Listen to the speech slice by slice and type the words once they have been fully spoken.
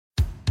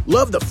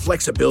Love the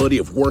flexibility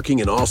of working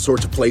in all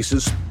sorts of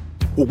places?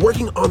 Well,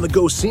 working on the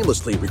go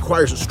seamlessly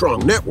requires a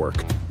strong network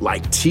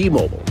like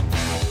T-Mobile.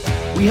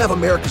 We have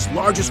America's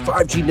largest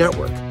 5G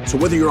network, so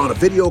whether you're on a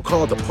video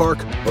call at the park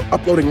or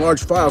uploading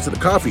large files at the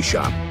coffee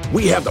shop,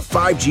 we have the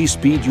 5G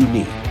speed you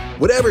need.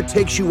 Whatever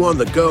takes you on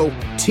the go,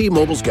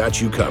 T-Mobile's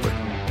got you covered.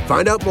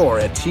 Find out more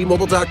at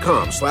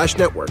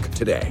T-Mobile.com/network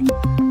today.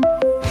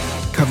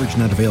 Coverage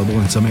not available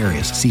in some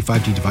areas. See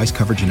 5G device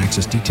coverage and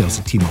access details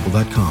at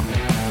T-Mobile.com.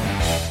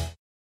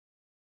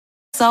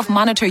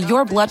 Self-monitor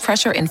your blood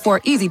pressure in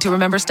 4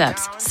 easy-to-remember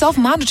steps.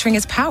 Self-monitoring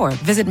is power.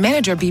 Visit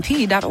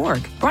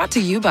managerbp.org. Brought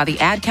to you by the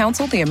Ad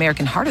Council, the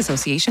American Heart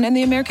Association, and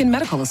the American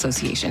Medical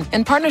Association,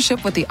 in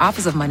partnership with the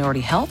Office of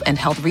Minority Health and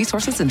Health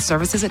Resources and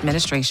Services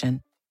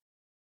Administration.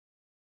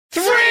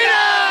 Freedom!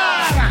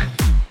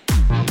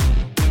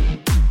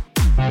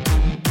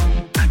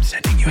 I'm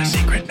sending you a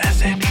secret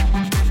message.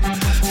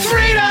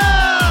 Freedom!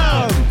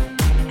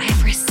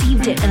 I've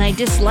received it, and I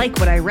dislike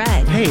what I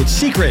read. Hey, it's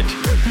secret.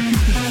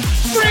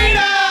 Freedom!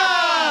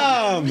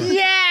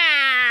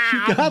 Yeah!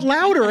 You got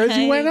louder as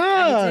you went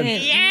on.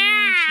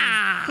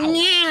 Yeah!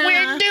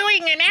 We're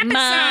doing an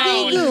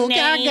episode.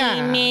 My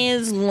name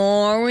is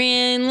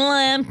Lauren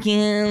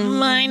Lampkin.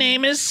 My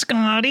name is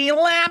Scotty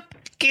Lapkins.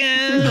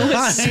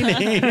 My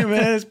name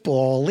is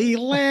Paulie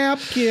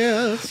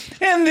Lapkus.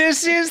 And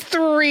this is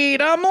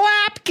Freedom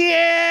Lapkins.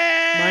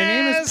 My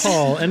name is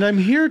Paul, and I'm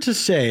here to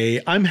say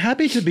I'm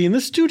happy to be in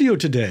the studio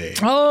today.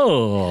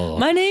 Oh.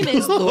 My name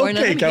is Lauren,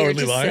 Okay, and I'm here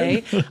Cowardly to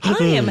Lion. say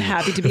I am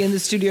happy to be in the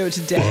studio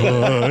today.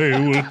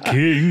 I was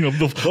king of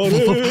the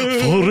forest.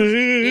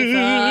 If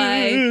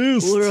I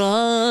were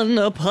on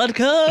a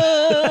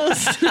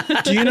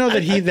podcast. Do you know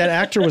that that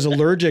actor was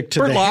allergic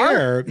to the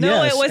hair?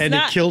 No, yes, it was and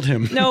not. it killed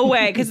him. No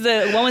way, because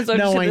the one was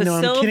allergic No, to I the know.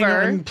 I'm silver. kidding.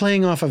 I'm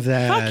playing off of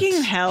that.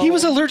 Fucking hell. He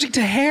was allergic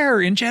to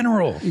hair in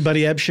general.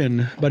 Buddy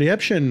Epshin. Buddy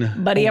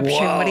Epshin. Buddy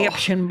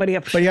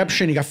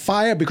Epshin. You got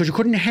fired because you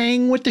couldn't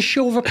hang with the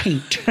silver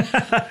paint.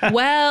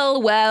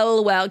 Well.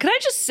 Can I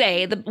just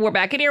say that we're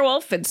back at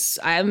Earwolf?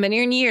 I haven't been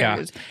here in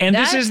years. Yeah. And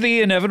this is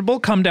the inevitable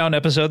come down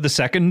episode, the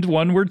second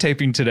one we're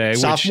taping today.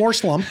 Sophomore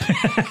slump.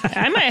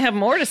 I might have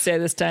more to say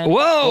this time. Whoa.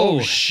 Oh,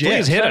 shit.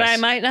 Please hit But us. I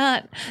might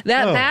not.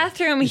 That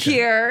bathroom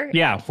here.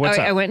 Yeah, what's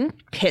up? I went and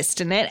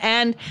pissed in it,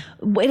 and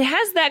it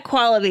has that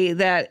quality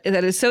that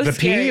is so The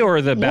scary. pee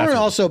or the Lauren bathroom?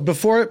 also,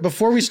 before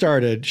we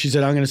started, she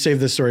said, I'm going to save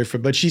this story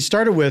but she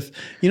started with,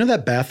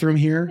 that bathroom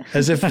here?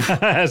 As if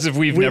As if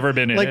we've never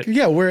been in it.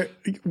 Yeah,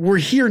 we're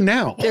here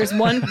now. There's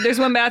one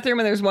bathroom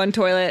and there's one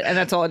toilet, and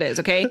that's all it is,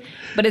 okay?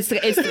 But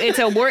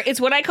it's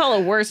what I call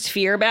a worst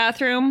fear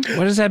bathroom.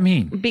 What does that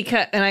mean?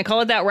 And I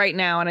call it that right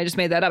now, and I just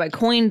made that up. I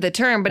coined the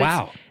term, but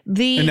Wow.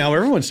 And now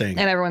everyone's saying it.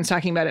 And everyone's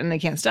talking about it, and they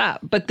can't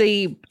stop. But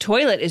the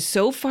toilet is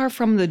so far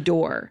from the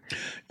door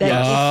that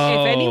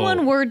if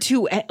anyone were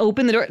to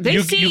open the door, they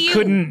see you. You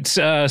couldn't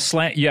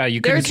slant. Yeah,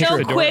 you couldn't There's kick no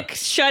the door. quick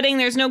shutting.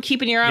 There's no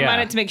keeping your arm on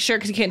it to make sure,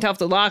 because you can't tell if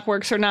the lock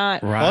works or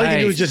not. Right. All you can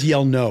do is just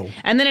yell no.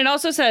 And then it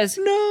also says,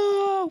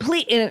 no,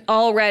 please, in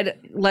all red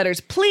letters,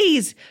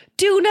 please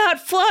do not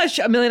flush.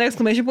 A million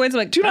exclamation points. I'm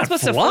like, Do I'm not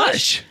supposed to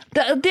flush?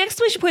 The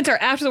exclamation points are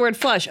after the word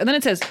flush. And then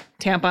it says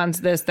tampons,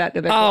 this, that, the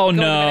other. Oh, Go to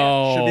the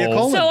no. Should be a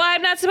colon. So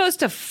I'm not supposed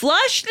to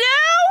flush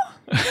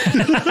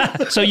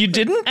now? So you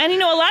didn't? And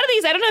a lot of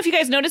these, I don't know if you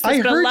guys noticed this, I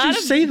but a heard lot you of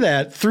say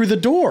that through the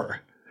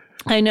door.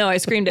 I know, I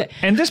screamed it.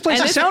 And this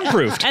place is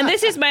soundproofed. And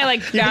this is my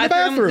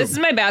bathroom. This is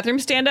my bathroom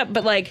stand up,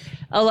 but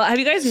a lot. Have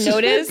you guys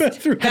noticed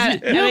that?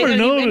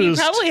 And you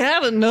probably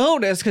haven't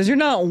noticed because you're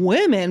not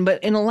women,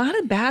 but in a lot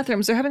of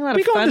bathrums, they're having a lot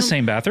of fun. We go in the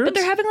same bathrooms. But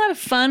they're having a lot of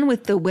fun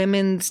with the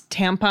women's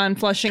tampon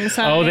flushing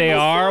sign. Oh, they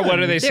are? What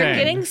are they saying? They're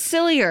getting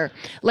sillier.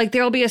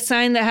 There'll be a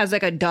sign that has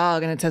a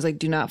dog and it says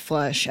do not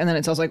flush, and then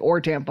it says or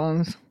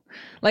tampons.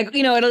 I don't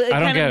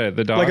get it.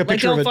 The dog. Like a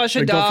picture don't of it. flush a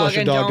Like, dog, don't flush a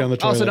and dog down the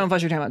toilet. also don't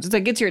flush your tampons. It's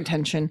gets your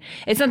attention.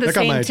 It's not the That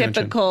got my same attention.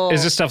 typical.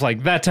 Is this stuff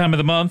like that time of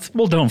the month?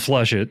 Well, don't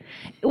flush it.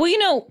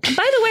 Well, by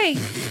the way,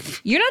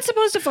 you're not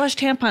supposed to flush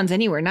tampons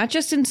anywhere, not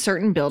just in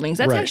certain buildings.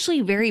 That's Right.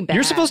 actually very bad.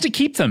 You're supposed to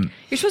keep them.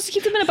 You're supposed to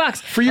keep them in a box.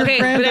 For your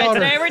granddaughter.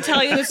 Did I ever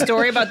tell you the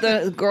story about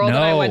the girl that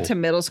I No. went to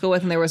middle school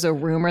with, and there was a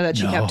rumor that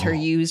she kept her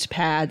used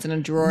pads in a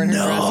drawer in her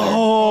dresser?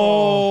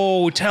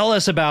 Oh, tell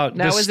us about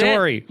That this was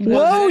story. it.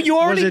 Whoa, you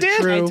Was already it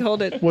did. true? I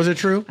told it. Was it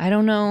true? I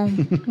don't know,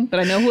 but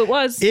I know who it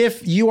was.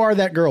 If you are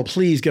that girl,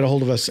 please get a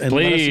hold of us and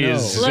Please. let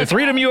us know. Look,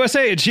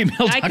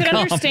 freedomusa@gmail.com. I could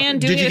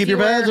understand doing Did you it keep if your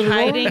you pads were in the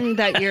drawer? hiding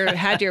that you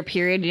had your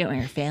period. You don't want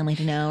your family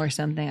to know or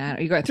something.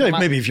 You're going to throw them out.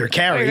 Maybe if you're Or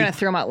Carrie. you're going to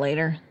throw them out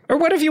later. Or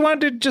what if you wanted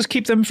to just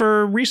keep them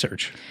for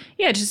research?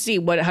 Yeah, just see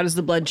how does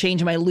the blood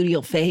change in my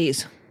luteal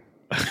phase.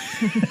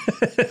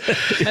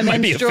 My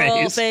might be a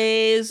menstrual phase.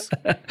 phase.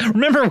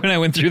 Remember when I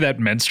went through that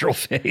menstrual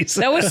phase?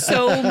 That was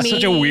so mean.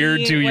 Such a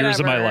weird 2 years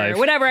of my Whatever. life.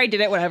 Whatever, I did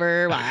it,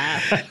 whatever.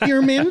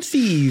 Your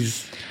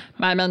menses.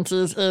 My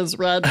menses is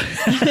red. R.I.P.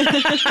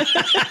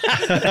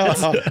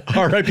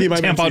 my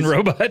Tampon menses.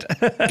 robot.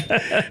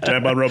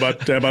 Tampon robot.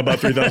 Tampon bot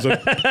 3000.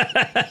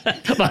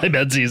 My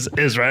menses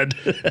is red.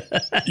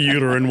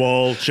 Uterine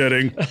wall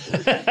shedding.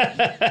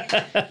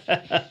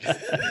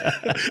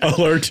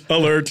 Alert.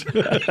 Alert.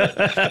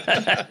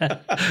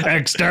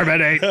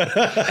 Exterminate.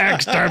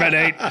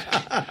 Exterminate.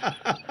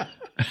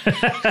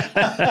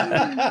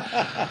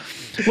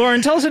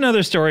 Lauren, tell us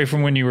another story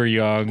from when you were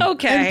young.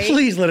 Okay. And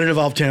please let it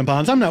involve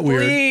tampons. I'm not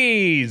weird.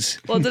 Please.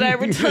 Well, did I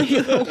ever tell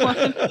you the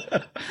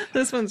one?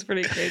 This one's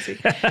pretty crazy.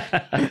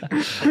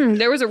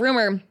 There was a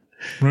rumor.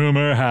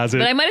 Rumor has it.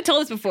 But I might have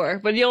told this before,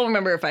 but you'll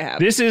remember if I have.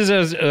 This is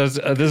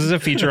a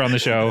feature on the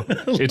show.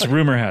 It's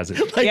Rumor Has It.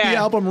 Like the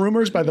album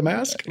Rumors by The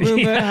Mask?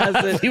 Rumor has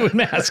it. Fleetwood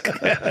Mask.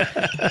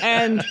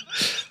 And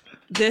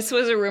this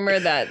was a rumor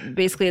that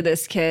basically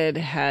this kid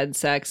had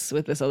sex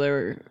with this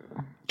other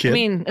kid. I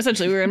mean,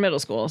 essentially, we were in middle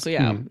school, so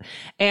yeah.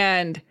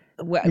 And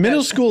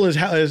middle school is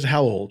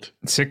how old?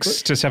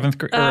 6th to 7th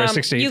grade, or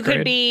 6th to 8th you grade?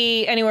 could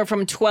be anywhere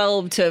from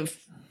 12 to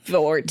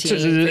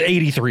 14.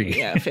 83.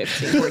 Yeah,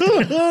 15,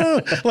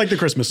 14. Like the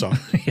Christmas song.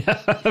 Yeah,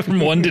 from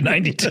 1 to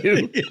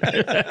 92.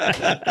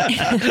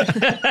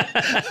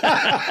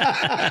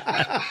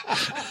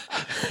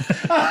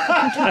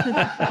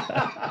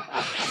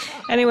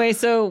 Anyway,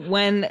 so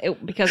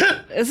because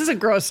this is a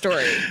gross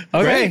story.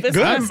 Okay, This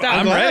good. one's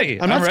I'm ready.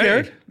 I'm not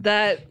scared.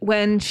 That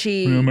when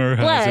she Rumor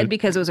has bled it.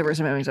 because it was her first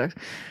time having sex,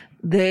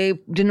 they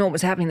didn't know what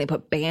was happening. They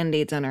put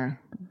Band-Aids on her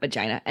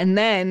vagina. And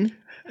then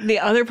the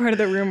other part of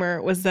the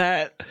rumor was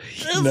that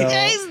this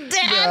guy's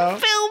dad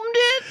filmed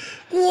it.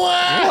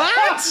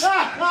 What?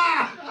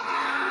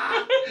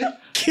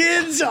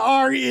 Kids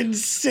are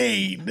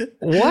insane.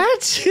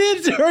 What?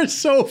 Kids are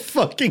so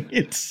fucking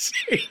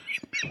insane.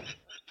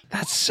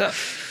 That's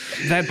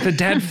that the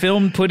dad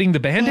filmed putting the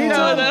Band-Aids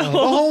on? The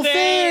whole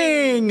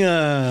thing.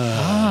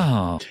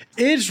 Oh.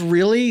 It's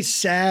really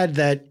sad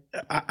that,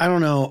 I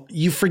don't know,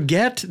 you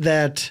forget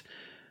that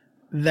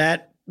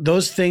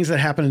those things that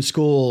happen in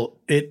school,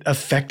 it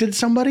affected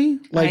somebody.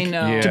 Like, I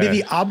know. to be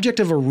the object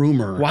of a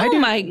rumor. Why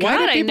my God, why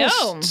do I people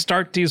know.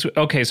 start these?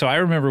 Okay, so I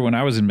remember when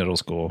I was in middle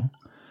school,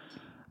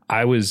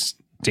 I was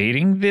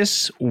dating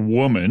this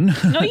woman.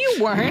 No, you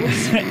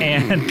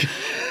weren't.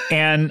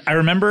 And I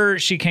remember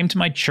she came to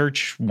my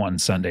church one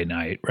Sunday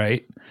night,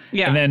 right?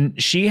 Yeah. And then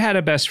she had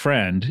a best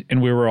friend,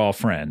 and we were all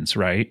friends,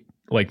 right?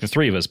 Like the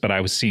three of us, but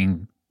I was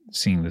seeing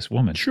this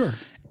woman. Sure.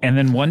 And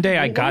then one day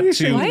I got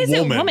to... Why is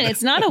it woman?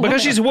 It's not a woman.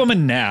 Because she's a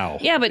woman now.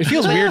 Yeah, but... It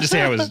feels weird to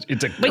say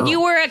it's a girl. But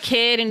you were a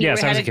kid and you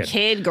Yes, I had was a a kid.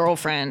 kid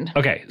girlfriend.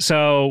 Okay,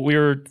 so we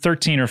were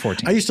 13 or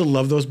 14. I used to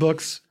love those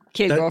books.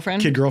 Kid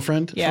girlfriend? Kid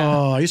girlfriend? Yeah.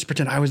 Oh, I used to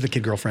pretend I was the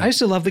kid girlfriend. I used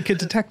to love the Kid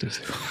Detectives.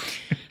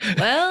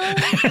 Well,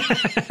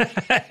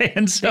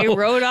 And so... they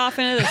rode off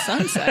into the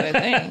sunset,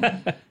 I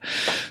think.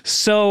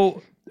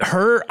 So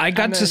I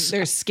got to...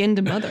 Their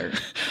skinned mother.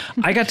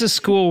 I got to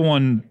school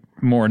one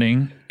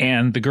morning,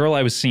 and the girl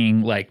I was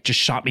seeing just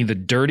shot me the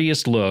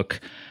dirtiest look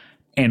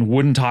and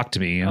wouldn't talk to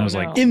me. And I was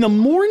like, in the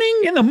morning?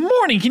 in the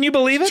morning, can you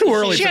believe it? Too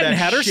early She for hadn't that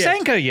had her shit.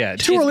 Sanka yet.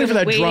 Too early for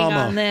that Waiting drama.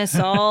 on this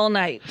all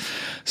night.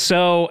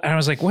 So, and I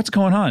was like, what's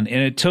going on?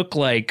 And it took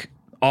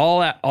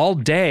all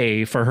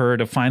day for her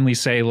to finally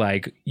say,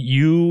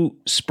 you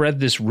spread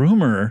this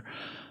rumor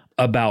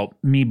about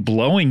me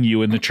blowing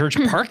you in the church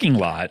parking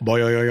lot.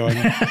 Boy, Ay,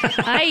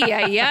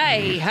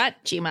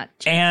 hachi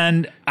machi.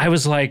 And I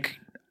was like,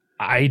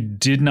 I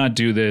did not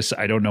do this.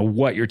 I don't know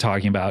what you're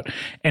talking about.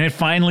 And it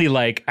finally,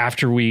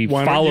 after we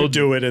Why don't you followed,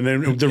 do it, and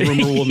then the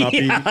rumor will not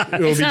be. It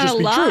will It's be not just a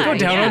be lie. true. go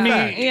down on me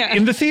Yeah.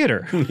 in the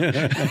theater.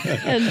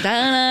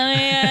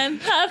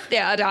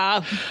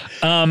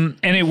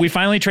 We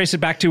finally traced it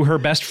back to her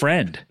best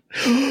friend,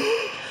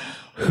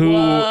 who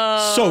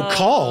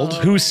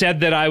said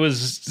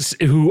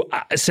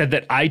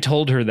that I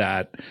told her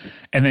that,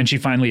 and then she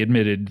finally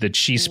admitted that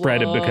she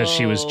spread it because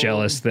she was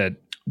jealous that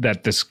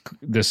this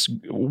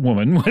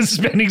woman was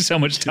spending so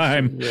much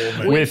time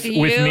with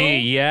me.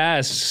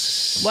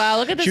 Yes. Wow,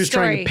 look at this She was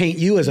story. trying to paint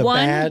you as a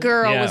One bad.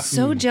 girl Yeah. was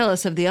so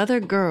jealous of the other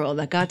girl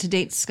that got to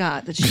date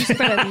Scott that she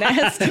spread a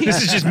nasty.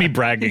 This is just me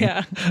bragging.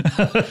 Yeah,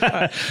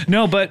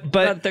 No, but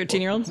about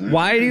 13-year-olds.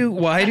 why do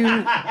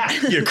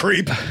You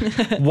creep.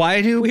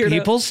 why do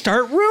people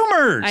start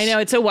rumors? I know,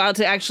 it's so wild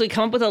to actually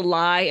come up with a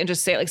lie and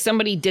just say it.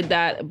 Somebody did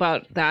that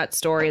about that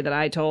story that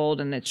I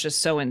told, and it's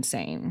just so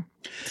insane.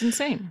 It's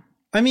insane.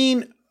 I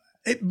mean,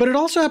 but it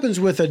also happens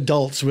with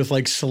adults, with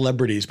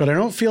celebrities. But I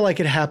don't feel like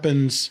it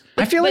happens.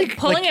 I feel Like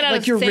pulling it out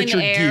of your thin Richard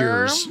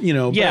air. Gere's,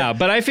 Yeah,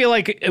 but I feel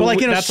like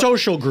in a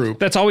social group.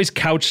 that's always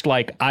couched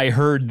I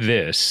heard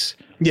this.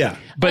 Yeah.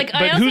 But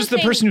I also who's the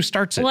think- person who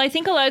starts it? Well, I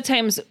think a lot of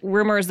times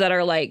rumors that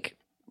are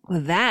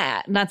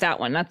that, not that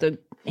one, not the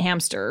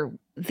hamster.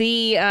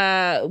 The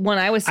one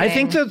I was saying. I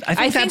think that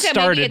maybe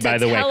started, it's a by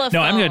the way.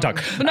 No, I'm going to telephone.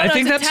 talk. But no, I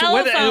think it's a that's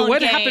telephone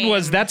what game. happened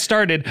was that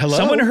started. Hello?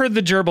 Someone heard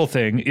the gerbil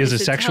thing is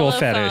It's a a sexual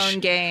telephone fetish.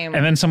 game.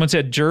 And then someone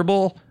said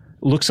gerbil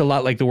looks a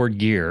lot like the word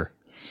gear.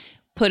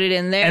 Put it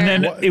in there. And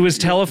then it was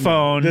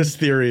telephone. This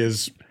theory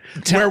is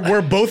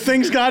where both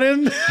things got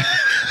in?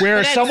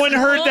 Where someone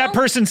heard that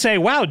person say,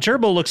 wow,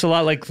 gerbil looks a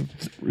lot like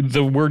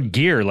the word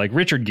gear, like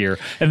Richard Gere.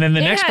 And then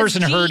the next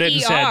person heard it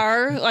and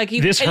said, like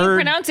you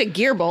pronounce it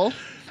Gearball.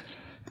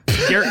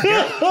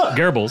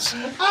 Gerbil's.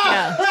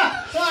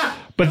 Yeah.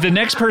 But the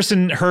next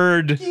person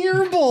heard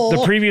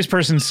the previous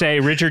person say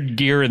Richard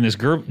Gere in this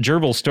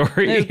gerbil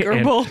story.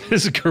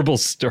 This is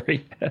Gerbil's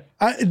story.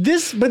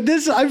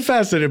 I'm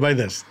fascinated by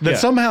this. That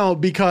somehow,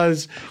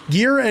 because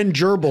Gere and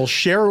gerbil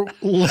share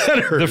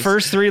letters. The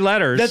first three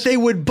letters. That they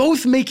would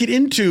both make it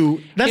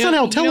into. That's not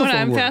how telephone works.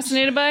 You know what I'm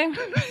fascinated by?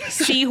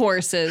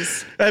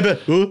 Seahorses.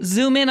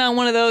 Zoom in on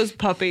one of those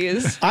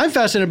puppies. I'm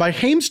fascinated by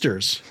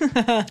hamsters.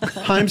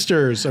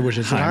 Hamsters. I wish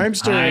it said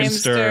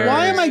hamsters.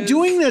 Why am I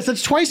doing this?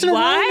 That's twice in a row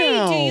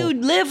now. Why do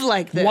you live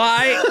like this?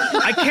 Why?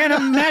 I can't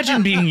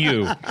imagine being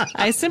you.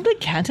 I simply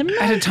can't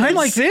imagine. At a time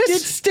like this?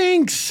 It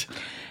stinks.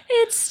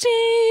 It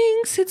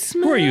stinks. It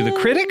smells. Who are you, the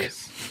critic?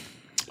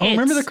 Oh,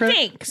 remember the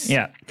critic? Stinks.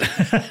 Yeah.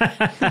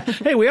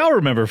 Hey, we all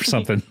remember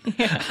something.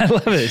 Yeah. I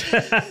love it.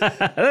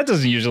 That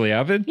doesn't usually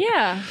happen.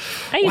 Yeah.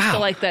 I used to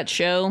like that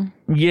show.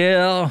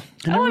 Yeah.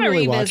 I want to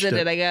revisit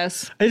it, I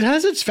guess. It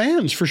has its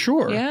fans, for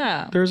sure.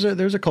 Yeah. There's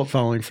a cult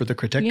following for the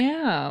critic.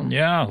 Yeah.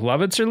 Yeah.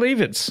 Love it's or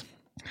leave it's.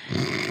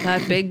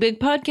 That big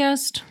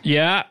podcast.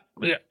 Yeah.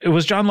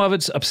 Was John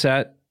Lovitz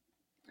upset?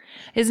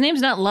 His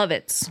name's not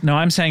Lovitz. No,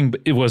 I'm saying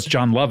it was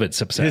John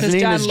Lovitz upset. His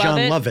name is John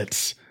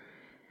Lovitz.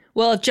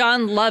 Well,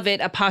 John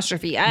Lovett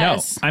apostrophe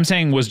S. No, I'm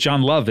saying was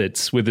John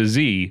Lovitz with a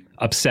Z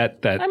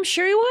upset that... I'm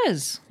sure he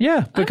was.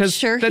 Yeah, because I'm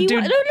sure that he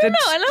dude, was.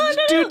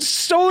 No. Dude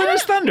stole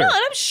his thunder. No,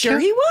 I'm sure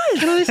he was.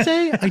 Can I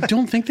say I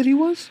don't think that he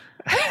was?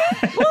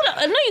 Well,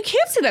 no, you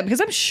can't say that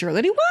because I'm sure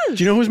that he was.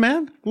 Do you know who's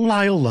mad?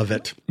 Lyle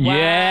Lovett. Wow.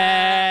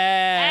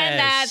 And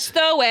that's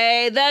the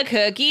way the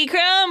cookie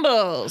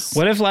crumbles.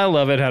 What if Lyle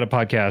Lovett had a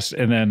podcast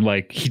and then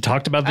like he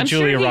talked about the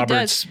Julia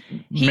Roberts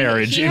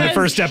marriage in the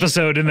first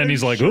episode and then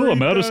he's like, oh,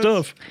 I'm out of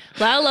stuff.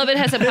 Lyle Lovett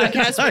has a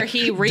podcast where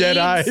he reads... Dead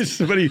eyes,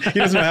 but he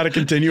doesn't know how to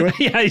continue it.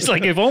 Yeah, he's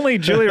like, if only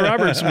Julia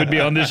Roberts would be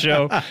on this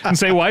show and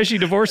say why she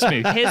divorced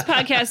me. His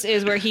podcast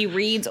is where he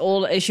reads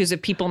old issues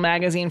of People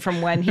magazine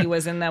from when he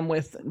was in them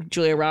with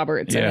Julia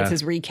Roberts, and it's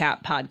his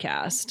recap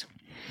podcast.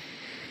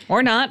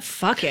 Or not,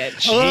 fuck it.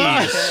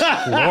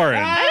 Jeez,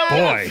 Lauren,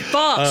 boy.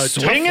 Fuck.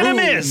 Swing and a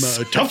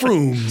miss. Tough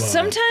room.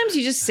 Sometimes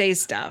you just say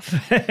stuff.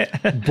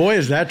 Boy,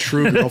 is that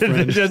true,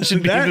 girlfriend. That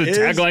should be the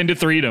tagline to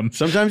Freedom.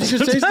 Sometimes you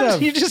just say stuff.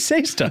 Sometimes you just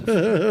say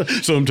stuff.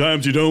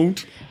 Sometimes you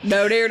don't.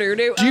 No, do. Do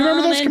you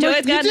remember those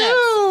commercials? You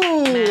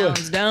do.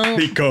 Nouns don't.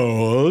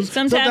 Because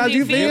sometimes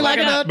you feel like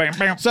a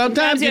nut.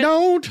 Sometimes you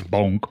don't.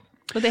 Bonk.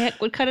 What the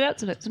heck would cut it out?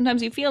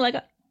 Sometimes you feel like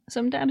a...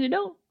 Sometimes you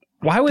don't.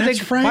 Why would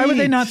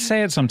they not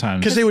say it sometimes?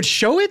 Because they would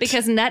show it?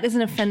 Because nut is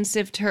an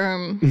offensive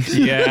term.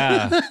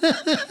 Yeah.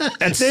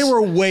 They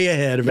were way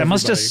ahead of everybody. That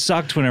must have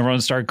sucked when everyone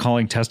started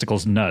calling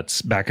testicles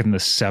nuts back in the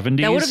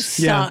 70s. That would have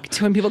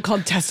sucked when people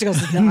called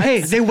testicles nuts. Hey,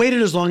 they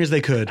waited as long as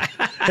they could.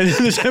 And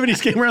then the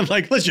 70s came around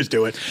like, let's just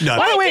do it. Nuts.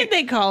 Why did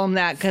they call them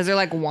that? Because they're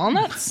like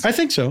walnuts? I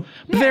think so.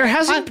 But there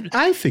hasn't...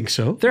 I think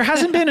so. There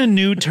hasn't been a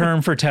new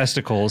term for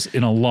testicles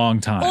in a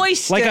long time.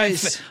 Oysters. Like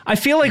I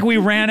feel like we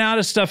ran out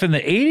of stuff in the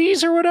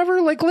 80s or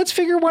whatever. Like, let's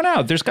figure one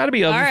out. There's got to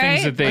be other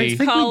things that they... I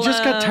think we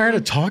just got tired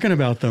of talking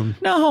about them.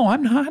 No,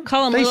 I'm not.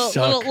 Call them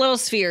little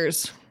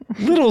spheres.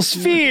 Little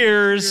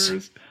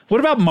spheres.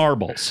 What about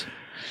marbles?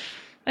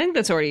 I think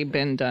that's already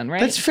been done, right?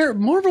 That's fair.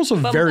 Marbles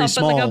are very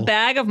small. But like a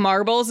bag of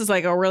marbles is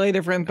like a really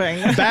different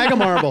thing. Bag of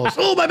marbles.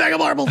 Oh, my bag of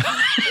marbles.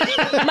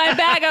 My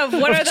bag of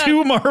what are the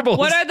 2 marbles?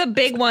 What are the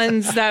big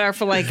ones that are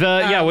for like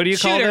what do you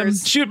call them?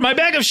 My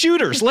bag of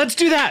shooters. Let's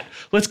do that.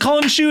 Let's call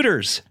them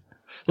shooters.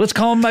 Let's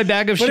call him my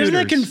bag of shooters. But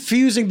isn't that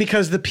confusing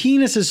because the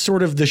penis is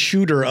sort of the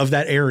shooter of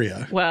that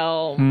area?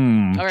 Well, all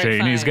right,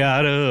 Janie's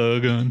got a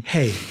gun.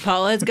 Hey.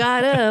 Paula's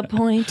got a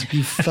point.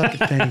 You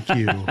fucking thank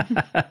you.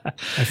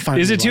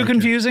 Is it too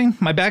confusing?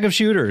 My bag of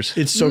shooters.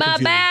 It's so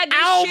confusing.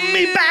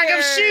 Me bag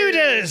of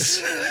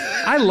shooters.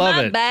 I love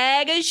it. My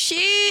bag of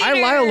shooters.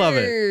 I love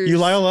it. You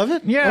love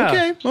it?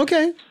 Yeah.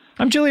 Okay.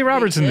 I'm Julia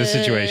Roberts in this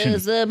situation.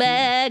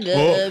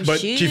 But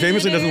she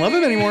famously doesn't love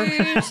him anymore.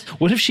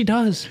 What if she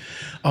does?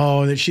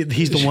 Oh,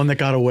 he's the one that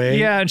got away.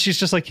 Yeah, and she's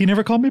just like, he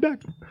never called me back.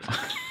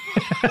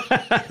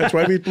 That's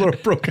why we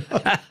broke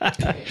up.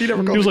 He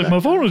never called me back. He was like, my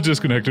phone was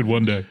disconnected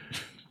one day.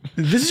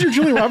 This is your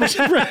Julia Roberts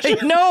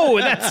impression? No,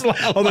 that's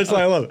Lyle. Oh, that's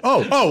Lyle.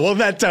 Oh, well,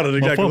 that sounded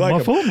exactly like him.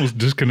 My phone was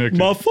disconnected.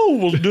 My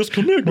phone was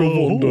disconnected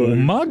one day. Oh,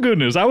 my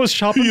goodness. I was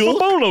shopping for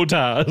bolo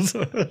ties.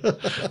 We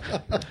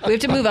have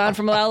to move on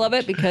from Lyle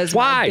Lovett because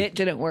my bit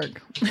didn't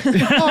work.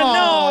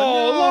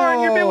 No,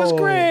 Lauren, your bit was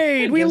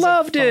great. We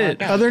loved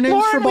it. Are there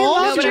names for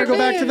balls? Should I go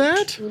back to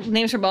that?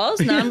 Names for balls?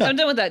 No, I'm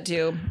done with that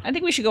too. I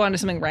think we should go on to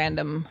something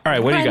random. All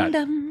right, what do you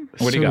got?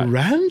 What do you got?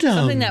 Random.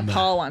 Something that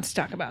Paul wants to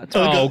talk about.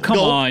 Oh, come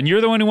on.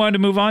 You're the one who wanted to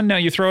move on. Now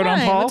you throw it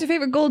on Paul? What's your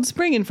favorite gold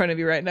spring in front of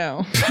you right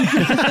now?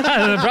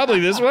 Probably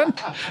this one.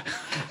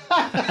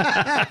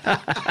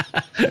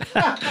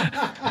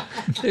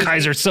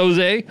 Kaiser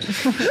Soze.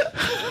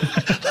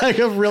 Like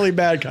a really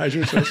bad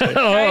Kaiser Soze.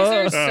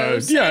 Kaiser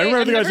Soze. Yeah, I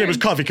remember the guy's name was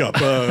Coffee Cup.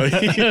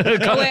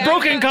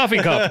 Broken coffee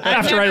cup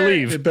after I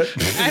leave.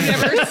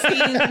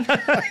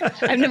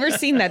 I've never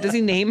seen that. Does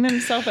he name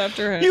himself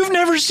after him? You've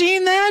never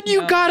seen that?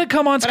 You got to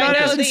come on. Scott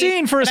hasn't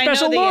seen for a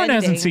special Lauren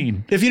hasn't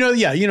seen. If you know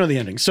the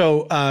ending.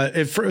 So,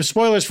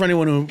 spoilers for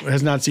anyone who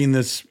has not seen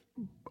this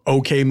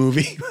okay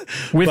movie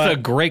with a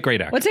great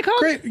actor. What's it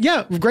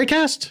called? Great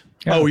cast.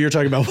 Yeah. Oh, you're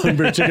talking about one in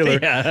particular.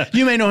 Yeah.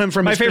 You may know him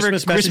from my his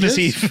favorite Christmas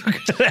Eve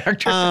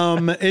actor.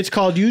 It's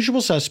called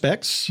Usual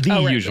Suspects.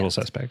 The Usual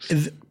Suspects.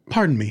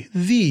 Pardon me,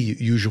 The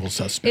Usual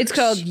Suspects. It's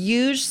called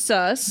Huge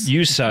Sus.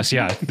 Huge Sus,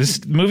 yeah.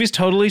 This movie's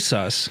totally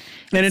sus.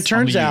 And it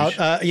turns out,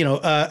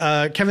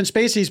 Kevin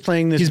Spacey's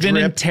playing this. He's been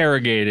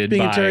interrogated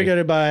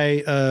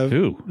by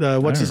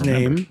what's his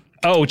name?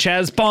 Oh,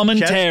 Chaz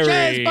Palminteri.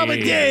 Chaz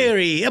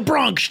Palminteri, A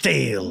Bronx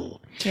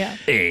Tale. Yeah.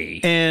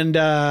 And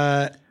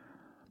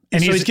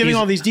so he's giving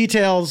all these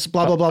details,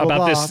 blah, blah, blah,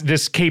 about blah.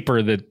 this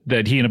caper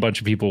that he and a bunch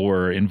of people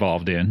were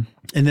involved in.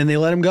 And then they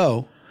let him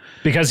go.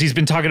 Because he's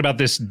been talking about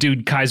this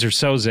dude, Kaiser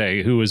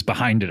Soze, who was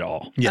behind it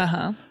all. Yeah.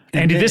 Uh-huh.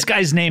 And this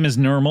guy's name is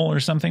Normal or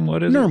something?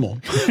 What is Normal.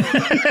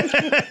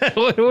 it?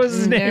 What was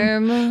his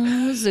name?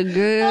 Normal's a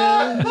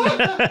girl.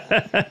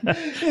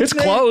 It's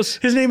close.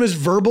 His name is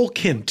Verbal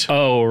Kint.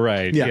 Oh,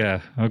 right.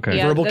 Yeah. Okay.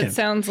 Yeah, Verbal that Kint.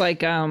 sounds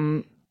like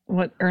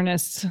what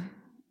Ernest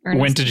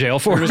went to jail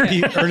for.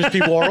 Ernest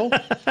P. Worrell.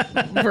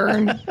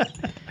 Vern.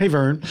 Hey,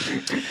 Vern.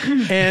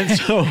 And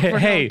so,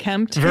 hey,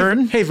 Kempt.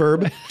 Vern. Hey,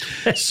 Verb.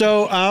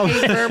 So,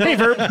 hey,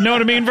 Verb. Know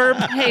what I mean, Verb?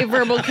 Hey,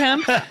 Verbal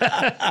Kemp.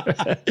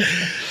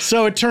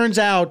 So it turns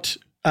out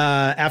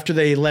after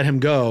they let him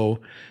go,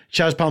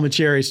 Chaz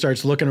Palminteri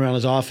starts looking around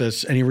his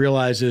office and he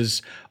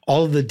realizes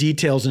all of the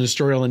details and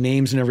historical and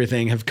names and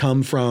everything have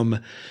come from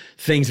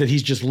things that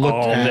he's just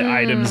looked at. All the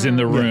items in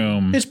the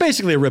room. It's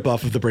basically a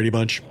ripoff of the Brady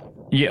Bunch.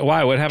 Yeah,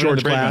 why? What happened to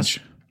the Brady Bunch?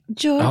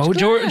 George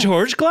Glass.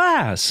 George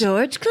Glass.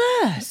 George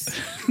Glass.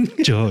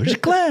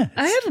 George Glass.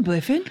 I have a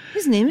boyfriend.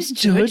 His name is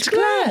George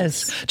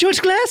Glass.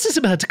 George Glass is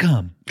about to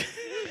come.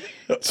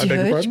 I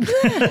beg your pardon?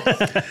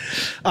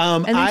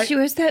 And then she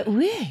wears that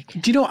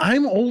wig. Do you know,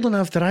 I'm old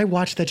enough that I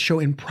watched that show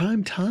in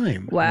prime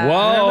time. Wow.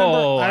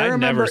 Whoa. I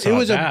remember never saw it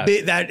was that.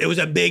 it was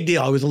a big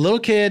deal. I was a little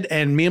kid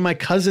and me and my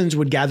cousins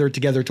would gather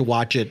together to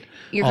watch it.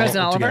 Your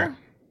cousin Oliver?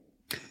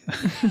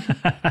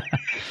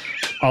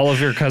 All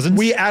of your cousins?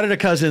 We added a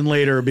cousin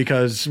later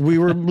because we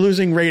were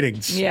losing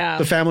ratings. Yeah.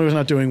 The family was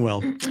not doing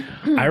well.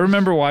 I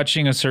remember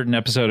watching a certain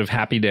episode of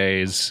Happy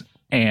Days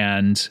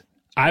and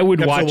I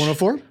would watch...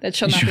 Episode 104? That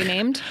shall not be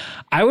named.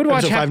 I would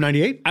watch... Episode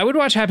 598? I would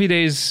watch Happy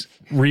Days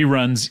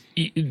reruns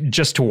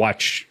just to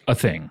watch a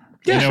thing.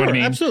 Yeah, you know sure, what I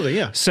mean? Absolutely,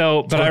 yeah.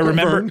 So, but I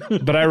remember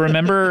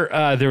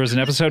there was an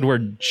episode where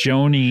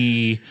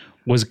Joni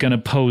was going to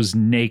pose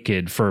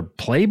naked for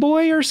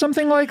Playboy or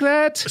something like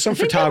that. Some I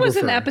think photographer. that was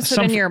an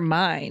episode in your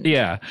mind.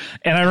 Yeah.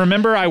 And I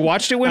remember I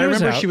watched it when it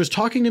was out. She was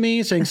talking to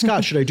me saying,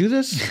 Scott, should I do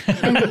this?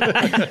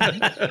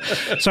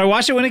 So I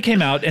watched it when it came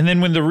out. And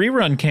then when the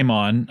rerun came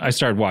on, I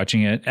started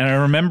watching it. And I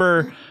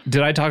remember,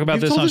 did I talk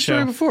about this on the show?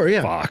 Told the story before,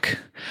 yeah. Fuck.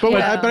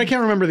 But I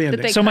can't remember the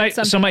ending.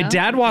 So my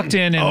dad walked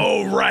in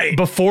and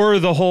before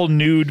the whole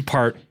nude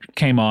part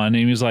came on and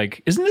he was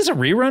like, isn't this a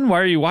rerun?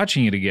 Why are you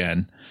watching it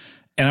again?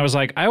 And I was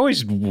like, I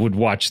always would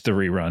watch the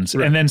reruns.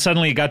 Right. And then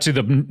suddenly it got to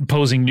the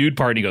posing nude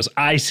part and he goes,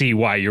 I see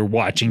why you're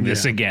watching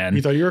this again.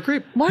 He thought you were a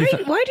creep. Why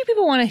do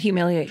people want to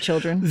humiliate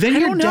children? Then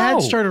your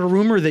dad started a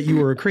rumor that you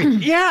were a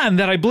creep. Yeah, and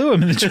that I blew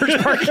him in the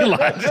church parking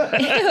lot.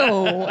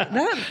 Ew.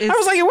 I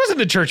was like, it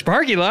wasn't a church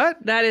parking lot.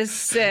 That is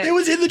sick. It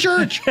was in the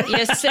church.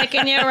 You're sick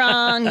and you're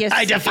wrong.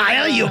 I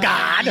defile you,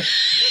 God.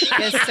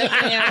 You're sick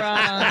and you're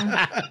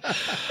wrong.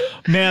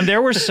 Man,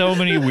 there were so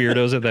many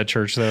weirdos at that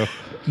church, though.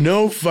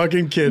 No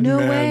fucking kidding, No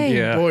man. way.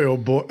 Yeah. Boy, oh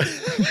boy.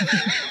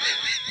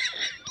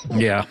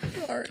 Yeah.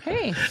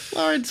 Hey.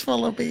 Lawrence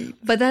full of beat.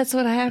 But that's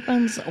what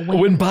happens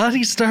When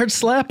bodies start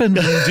slapping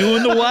and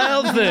doing the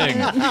wild thing.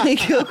 they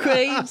go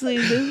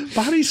crazy.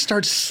 Bodies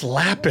start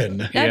slapping.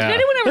 Now, did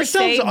anyone ever That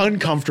sounds say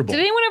uncomfortable. Did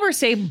anyone ever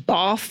say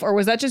boff, or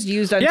was that just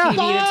used on TV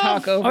to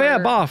talk over? Oh yeah,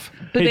 boff.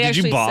 But hey, they did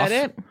you actually boff?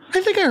 said it.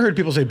 I think I heard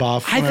people say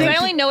boff. I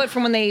only know it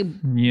from when they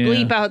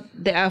bleep out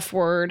the F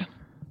word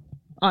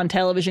on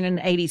television in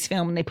an 80s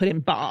film and they put in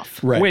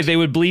boff. Right. Wait, they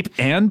would bleep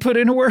and put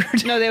in a word?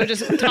 No, they would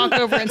just talk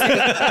over and say,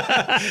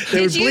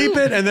 they would bleep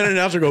it and then an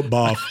announcer go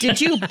boff.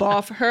 Did you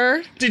boff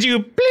her? Did you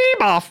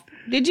bleep off?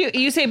 Did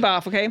you say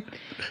boff, okay?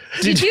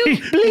 Did you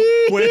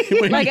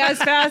When like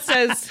as fast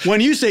as... when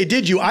you say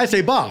did you, I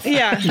say boff.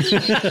 Yeah.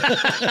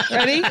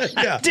 Ready?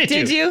 Yeah.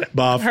 Did you?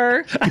 Boff.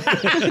 Her?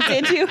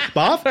 Did you?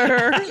 Boff?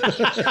 Her?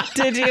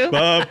 Did you?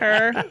 Boff.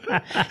 Her?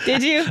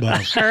 Did you?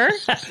 Boff. Her?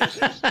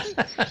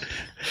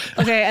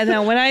 Okay, and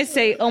then when I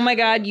say, oh my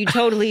God, you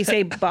totally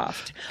say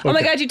boffed. Oh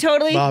my God, you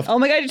totally. Boffed. Oh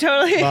my God, you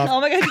totally. Boffed. Oh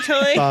my God, you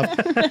totally.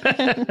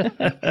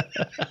 Boff.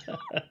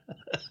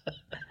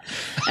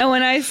 And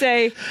when I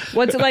say,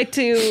 what's it like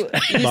to, you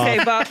say,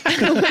 Boff.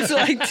 What's it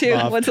like to,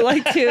 Boff. What's it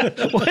like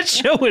to. What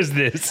show is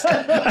this?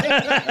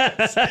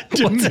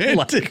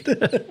 Demented,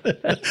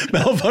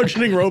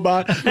 malfunctioning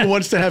robot who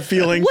wants to have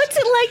feelings. What's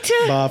it like to,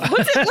 Boff.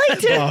 What's it like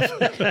to,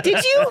 Boff.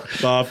 Did you,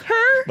 Boff.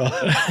 her?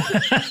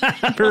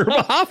 Her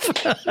Boff?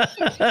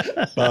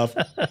 Boff.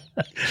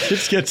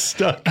 Just gets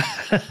stuck.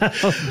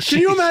 Can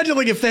you imagine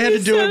like if they had to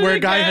do it where a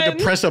guy had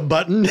to press a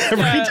button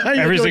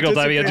every single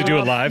time you had to do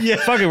it live? Yeah.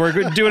 Fuck it, we're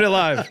doing it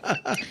live.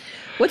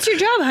 What's your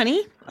job,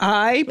 honey?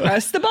 I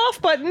press the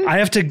Boff button.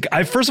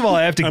 First of all,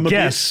 I have to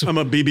guess. I'm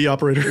a BB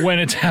operator. When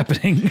it's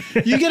happening.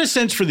 You get a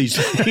sense for these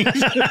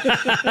things.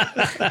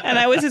 And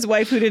I was his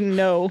wife who didn't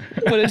know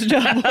what his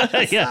job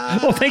was. Yeah.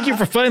 Well, thank you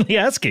for finally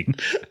asking.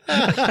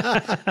 Where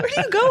do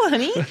you go,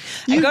 honey?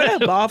 I go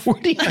to Boff.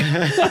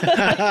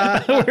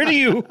 Where do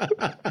you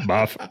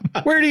Boff?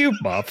 Where do you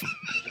Boff?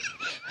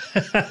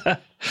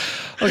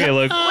 Okay,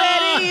 look.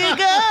 Where do you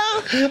go?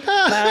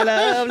 My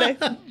lovely.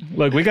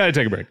 Look, we got to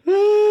take a break.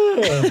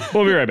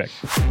 We'll be right back.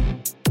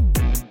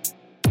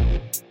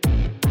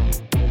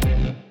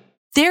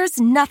 There's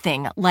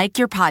nothing like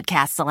your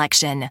podcast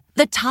selection.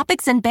 The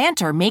topics and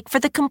banter make for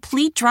the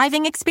complete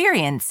driving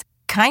experience.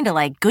 Kind of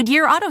like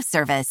Goodyear Auto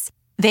Service.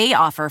 They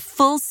offer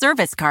full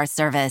service car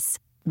service.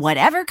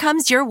 Whatever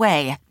comes your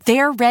way,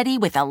 they're ready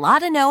with a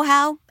lot of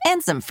know-how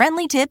and some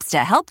friendly tips to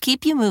help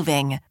keep you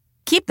moving.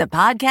 Keep the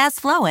podcast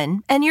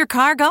flowing and your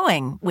car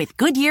going with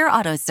Goodyear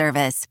Auto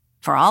Service.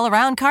 For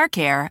all-around car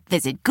care,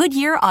 visit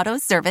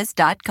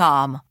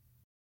GoodyearAutoservice.com.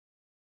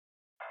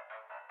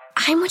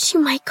 I'm what you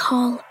might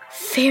call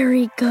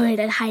very good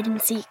at hide and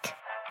seek.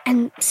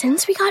 And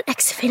since we got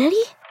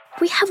Xfinity,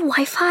 we have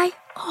Wi-Fi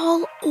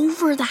all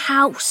over the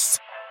house,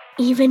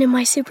 even in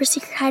my super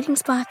secret hiding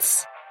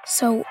spots.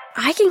 So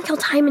I can kill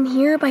time in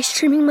here by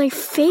streaming my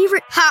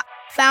favorite... Ha!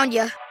 Found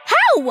you.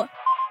 How?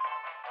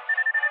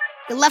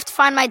 You left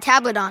Find My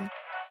tablet on.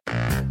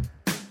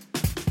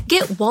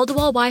 Get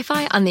wall-to-wall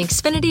Wi-Fi on the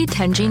Xfinity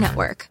 10G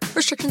network.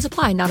 Restrictions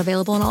apply. Not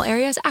available in all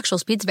areas. Actual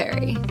speeds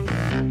vary.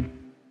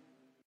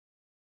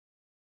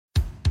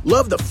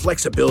 Love the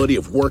flexibility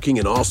of working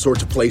in all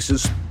sorts of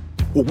places?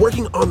 Well,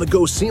 working on the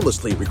go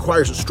seamlessly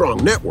requires a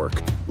strong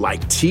network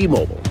like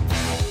T-Mobile.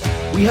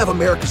 We have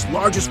America's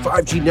largest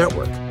 5G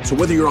network, so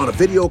whether you're on a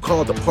video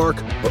call at the park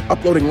or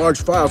uploading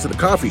large files at a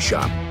coffee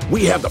shop,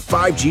 we have the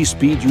 5G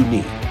speed you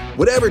need.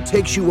 Whatever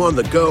takes you on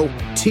the go,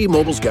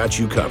 T-Mobile's got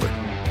you covered.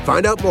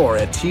 Find out more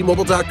at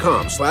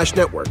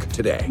T-Mobile.com/network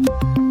today.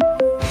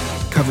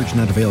 Coverage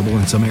not available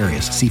in some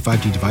areas. See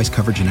 5G device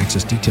coverage and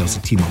access details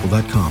at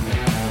T-Mobile.com.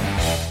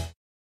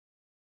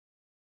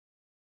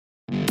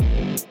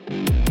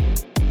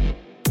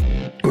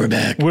 We're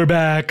back. We're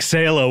back.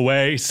 Sail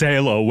away,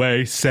 sail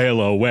away, sail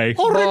away.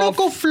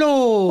 Orinoco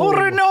Flow.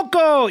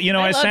 Orinoco. You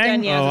know, I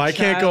sang. Danielle. Oh, I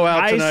can't go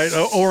out tonight.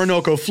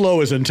 Orinoco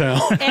Flow is in town.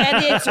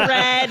 And it's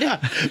red.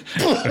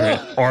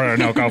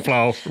 Orinoco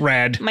Flow,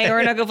 red. My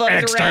Orinoco Flow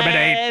is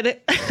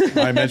Exterminate. red.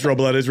 My menstrual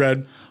blood is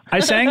red. I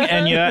sang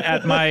Enya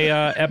at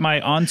my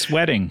aunt's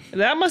wedding.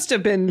 That must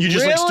have been You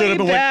just really like stood up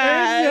and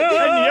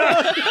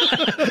bad.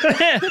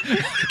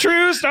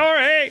 True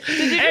story.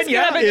 Did you just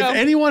get up and If go,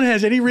 anyone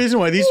has any reason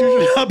why these two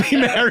should not be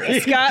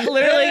married, Scott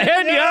literally,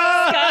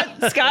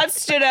 Scott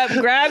stood up,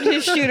 grabbed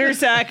his shooter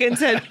sack, and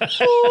said,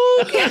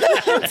 "Who can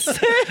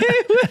say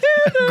with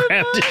a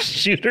Grabbed his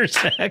shooter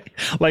sack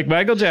like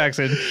Michael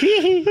Jackson.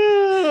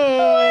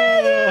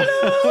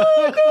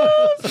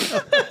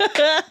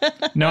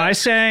 No, I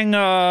sang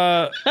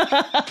On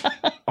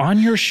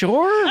Your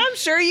Shore I'm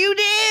sure you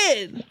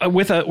did.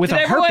 with a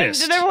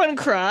harpist. Did everyone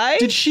cry?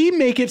 did she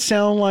make it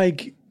sound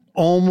like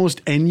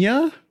almost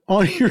Enya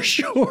on your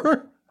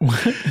shore?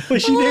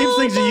 Like she names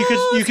things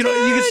that you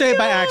could say it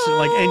by accident,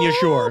 like Enya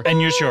Shore.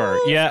 Enya Shore.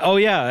 Yeah. Oh,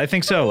 yeah. I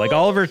think so. Like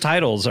all of her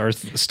titles are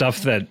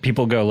stuff that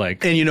people go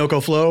like, Orinoco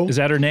Flow. is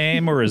that her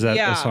name or is that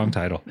Yeah. a song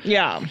title?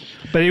 Yeah.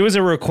 But it was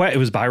a request. It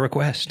was by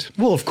request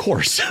Well, of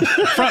course.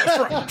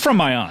 from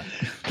my aunt,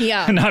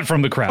 Yeah. not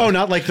from the crowd. Oh,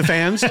 not like the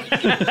fans?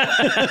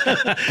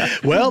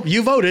 Well,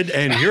 you voted,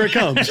 and here it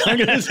comes. I'm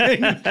going to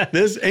sing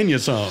this Enya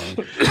song.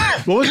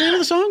 What was the name of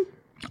the song?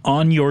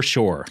 On Your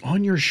Shore.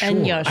 On Your Shore.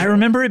 Enya I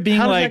remember it being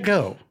How did like that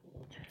go?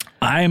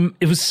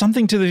 it was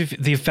something to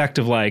the effect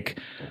of like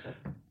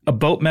a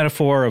boat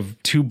metaphor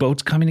of two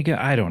boats coming together.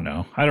 I don't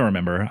know. I don't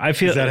remember. I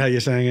feel Is that how you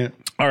sang it?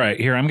 All right,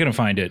 here, I'm going to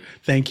find it.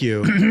 Thank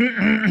you.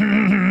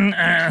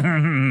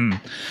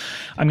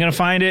 I'm going to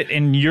find it,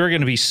 and you're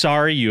going to be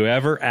sorry you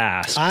ever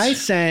asked. I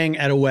sang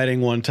at a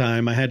wedding one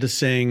time. I had to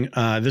sing,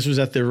 this was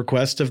at the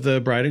request of the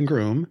bride and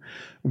groom,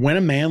 When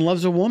a Man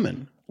Loves a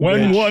Woman.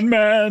 When one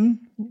man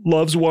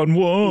loves one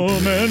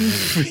woman.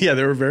 Yeah,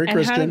 they were very And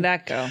Christian. how did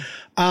that go?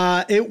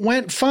 It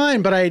went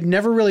fine, but I had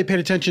never really paid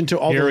attention to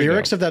all Here the we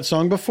lyrics go. of that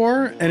song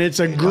before, and it's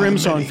a grim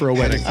song for a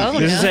wedding. Oh,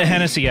 This is a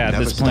Hennessy ad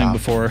that's playing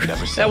before.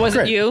 that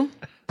wasn't Great. you?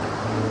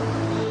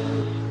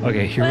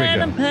 Okay, here we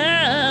go.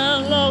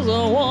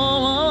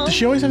 Does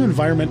she always have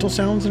environmental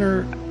sounds in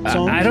her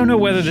songs? I don't know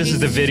whether this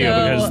is the video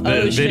so because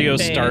the video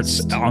ocean-based.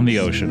 starts on the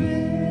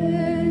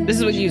ocean. This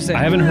is what you sing.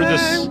 I haven't heard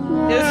this.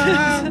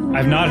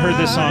 I've not heard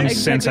this song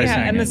since I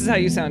sang and it. this is how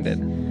you sounded.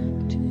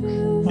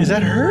 Is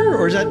that her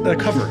or is that a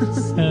cover?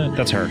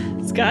 That's her.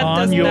 Scott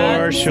On does your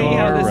not see shore,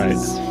 how this right.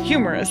 is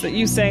humorous that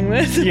you sang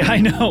this. Yeah, I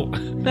know.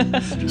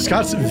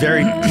 Scott's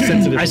very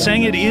sensitive. I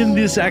sang it in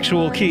this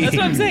actual key. That's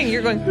what I'm saying.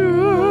 You're going.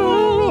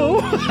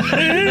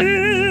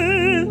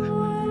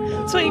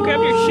 That's why you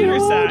grabbed your shooter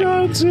sack. You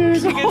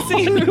can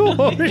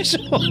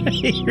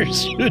see your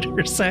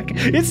shooter sack.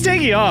 It's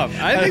taking off.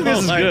 I think this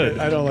is good.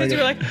 I don't like it.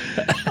 You're like,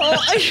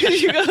 oh,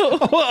 you go.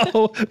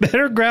 Whoa,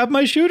 better grab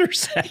my shooter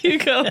sack. You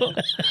go.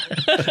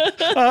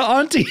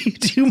 Auntie,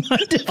 do you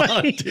mind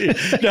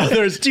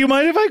if do you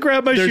mind if I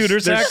grab my shooter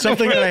sack? There's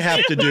something that I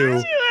have to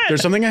do.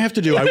 There's something I have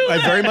to do. I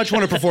very much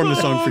want to perform this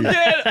song for you.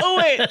 Oh,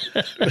 wait.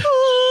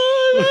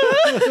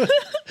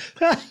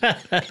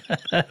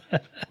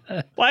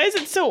 Why is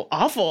it so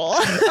awful?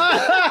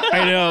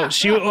 I know.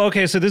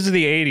 Okay, so this is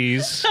the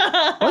 80s.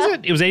 Was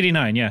it? It was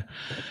 89, yeah.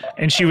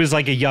 And she was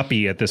like a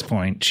yuppie at this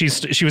point. She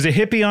was a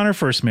hippie on her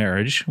first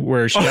marriage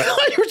where she got,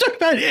 You were talking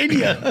about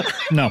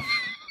Enya. No.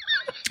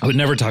 I would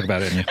never talk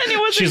about Enya.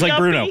 She's like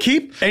Bruno.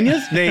 Keep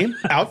Enya's name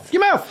out your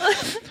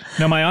mouth.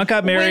 No, my aunt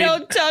got married. We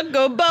don't talk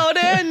about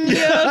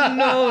Enya.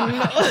 No.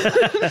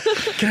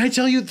 Can I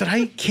tell you that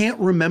I can't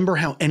remember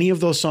how any of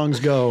those songs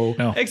go?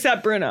 No.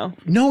 Except Bruno.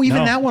 No, even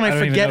No, that one, I I don't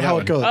even forget know how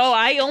that it goes. Oh,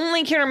 I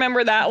only can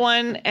remember that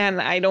one, and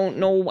I don't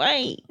know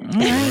why.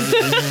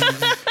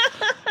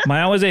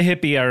 My aunt was a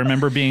hippie. I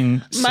remember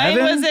being 7.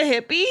 Mine was a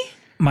hippie.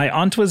 My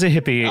aunt was a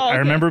hippie. Oh, okay. I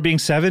remember being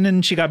 7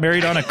 and she got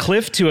married on a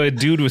cliff to a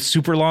dude with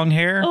super long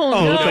hair. Oh,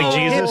 who no. looked like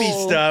Jesus.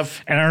 Hippie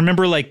stuff. And I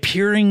remember like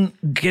getting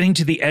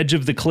to the edge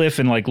of the cliff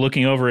and like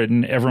looking over it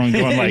and everyone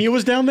going like, Enya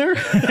was down there?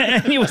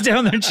 and he was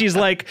down there and she's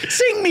like,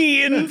 sing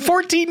me in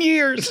 14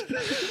 years.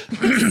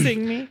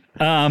 Sing me.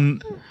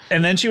 And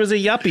then she was a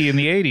yuppie in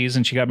the 80s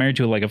and she got married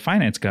to like a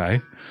finance guy,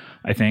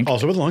 I think.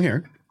 Also with long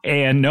hair.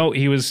 And no,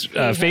 he was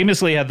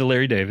famously had the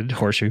Larry David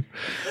horseshoe.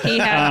 He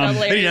had a He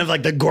Larry. didn't have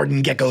like the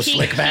Gordon Gecko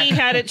slick back. He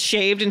had it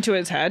shaved into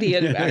his head. He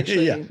had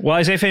actually. Yeah. Well,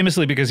 I say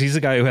famously because he's the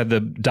guy who had the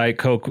Diet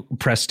Coke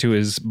pressed to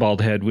his bald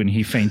head when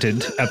he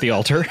fainted at the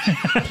altar.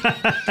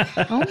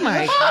 Oh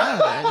my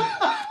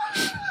God.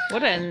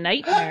 What a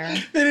nightmare.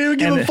 They didn't even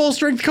give him full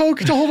strength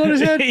Coke to hold on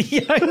his head.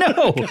 Yeah, I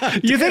know.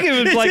 You think it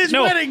was It's like, his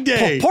no, wedding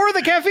day. pour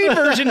the caffeine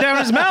version down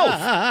his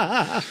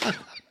mouth.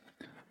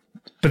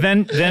 But then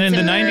in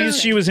the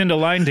 90s, she was into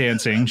line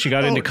dancing. She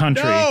got into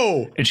country.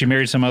 no. And she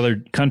married some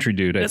other country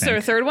dude, I Is think. there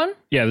a third one?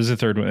 Yeah, this is the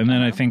third one. And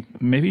then I think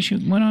maybe she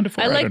went on to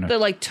 4. I don't like know.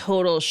 the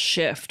total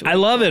shift. I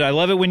love it. I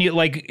love it when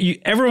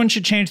everyone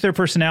should change their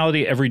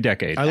personality every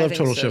decade. I love think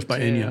Total so, Shift by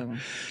too. Enya.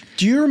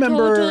 Do you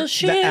remember Total the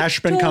Shift,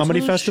 Ashburn Total Comedy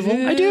Shift. Festival?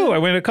 I do. I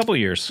went a couple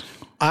years.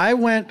 I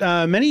went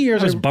many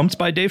years. I was bumped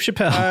by Dave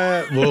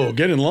Chappelle. Whoa,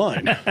 get in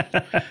line.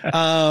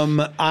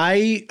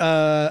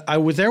 I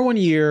was there one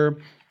year,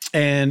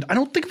 and I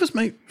don't think it was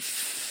my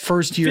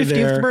first year 50th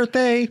there.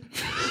 birthday.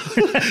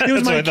 It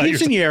was my what I thought you were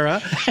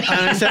quinceanera,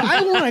 and I said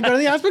I want to go to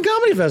the Aspen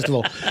Comedy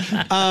Festival.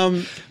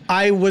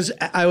 I was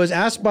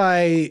asked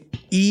by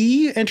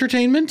E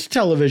Entertainment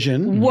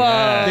Television.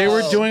 Whoa. They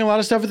were doing a lot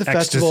of stuff at the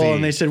festival, Ecstasy.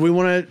 and they said we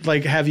want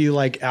to have you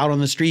out on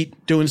the street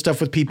doing stuff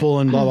with people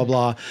and blah blah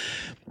blah.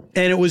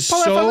 And it was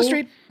Pull up on the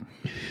street.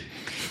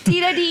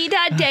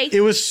 Day.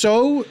 It was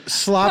so Pull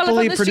sloppily up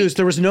on the produced.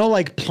 There was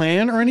no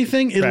plan or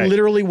anything. It Right.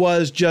 literally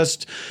was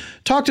just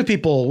talk to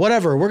people,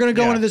 whatever. We're going to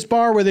go into this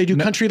bar where they do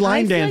country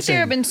line I feel like dancing. there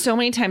have been so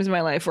many times in my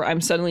life where I'm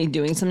suddenly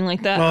doing something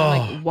like that. And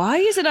I'm like, why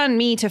is it on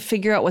me to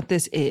figure out what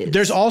this is?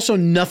 There's also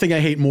nothing I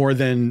hate more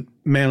than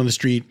man on the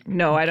street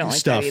no, I don't like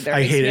stuff. that either.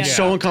 I hate it. Makes It's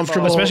me so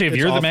uncomfortable. Especially if It's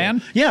you're the awful.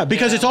 man? Yeah,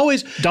 because it's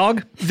always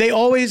Dog? They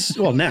always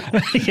but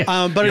it's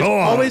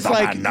always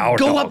like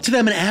go up to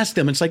them and ask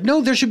them. It's like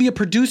no, there should be a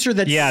producer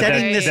that's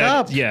setting this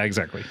up. Yeah,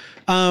 exactly.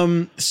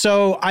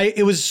 So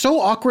it was so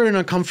awkward and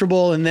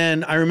uncomfortable. And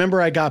then I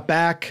remember I got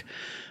back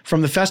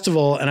from the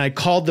festival and I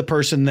called the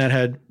person that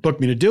had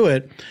booked me to do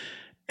it.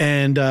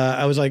 And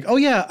I was like, oh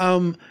yeah,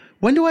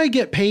 when do I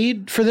get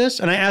paid for this?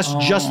 And I asked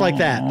just like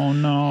that. Oh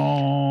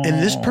no. And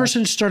this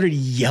person started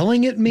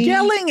yelling at me.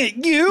 Yelling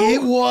at you?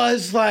 It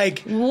was like,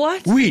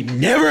 What? We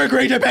never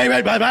agreed to pay me.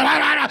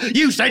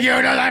 You said you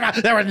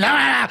there was no.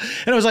 And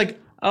I was like,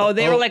 Oh,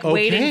 they were okay.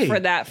 waiting for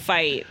that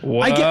fight.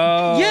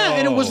 Yeah,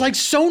 and it was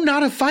so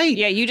not a fight.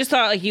 Yeah, you just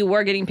thought you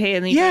were getting paid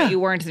and then you thought you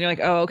weren't. And you're like,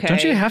 oh, okay.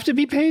 Don't you have to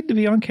be paid to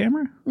be on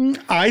camera?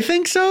 I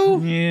think so.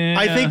 Yeah.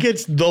 I think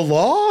it's the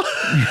law.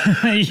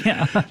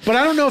 Yeah. But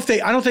I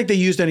don't think they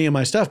used any of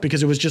my stuff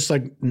because it was just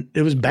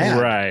it was bad.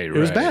 Right. It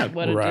was bad.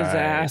 What a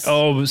disaster.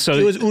 Oh, so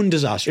It was un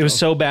disaster. It was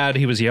so bad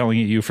he was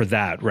yelling at you for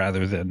that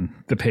rather than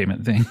the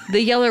payment thing.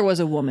 The yeller was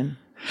a woman.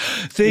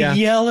 The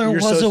yeller You're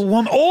was so- a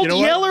woman. Old You know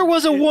what? Yeller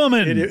was a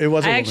woman. It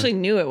was a I woman. actually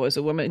knew it was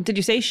a woman. Did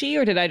you say she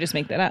or did I just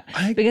make that up?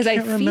 Because I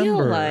can't feel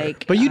remember.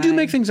 like. But you do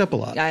make things up a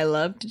lot. I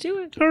love to do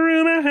it.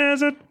 Rumor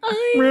has it.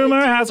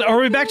 Rumor has it. Are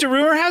we back to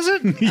rumor has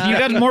it? You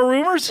got more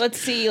rumors? Let's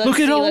see. Look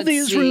at all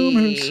these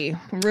rumors.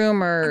 I'm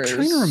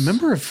trying to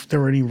remember if there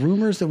were any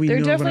rumors that we There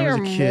knew of when definitely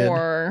I was a kid.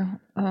 are more.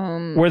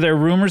 Were there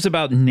rumors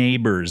about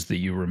neighbors that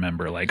you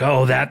remember? Like,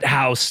 oh, that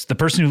house, the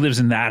person who lives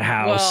in that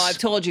house. Well, I've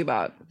told you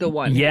about the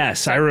one.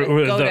 Yes, I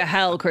go to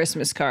hell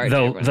Christmas card.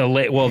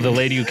 The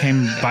lady who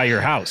came by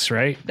your house,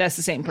 right? That's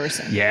the same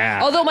person. Yeah.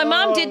 Although my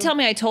mom did tell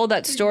me I told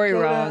that story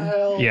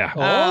wrong. Yeah.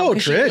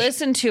 Trish. She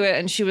listened to it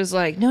and she was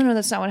like, no,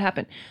 that's not what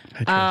happened.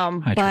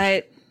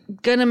 But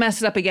gonna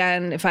mess it up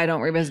again if I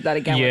don't revisit that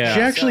again. Yeah.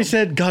 She actually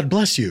said, God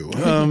bless you.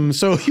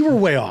 So you were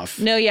way off.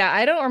 No, yeah,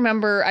 I don't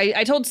remember.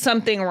 I told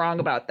something wrong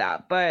about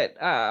that, but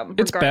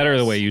it's better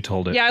the way you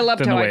told it. Yeah, I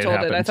loved how I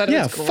told it. I thought it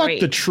was great. Fuck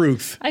the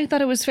truth. I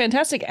thought it was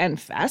fantastic and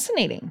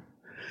fascinating.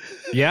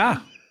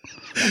 Yeah.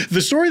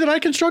 The story that I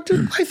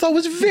constructed, I thought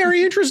was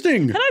very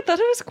interesting. And I thought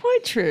it was quite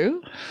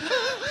true.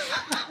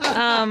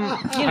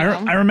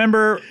 I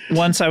remember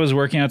once I was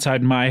working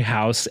outside my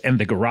house and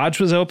the garage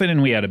was open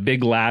and we had a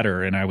big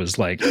ladder and I was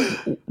like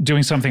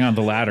doing something on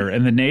the ladder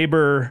and the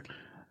neighbor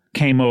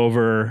came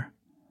over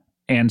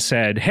and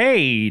said,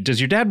 hey, does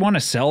your dad want to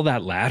sell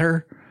that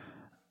ladder?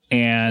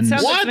 And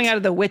sounds like something out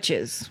of The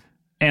Witches.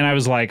 And I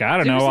want I don't know.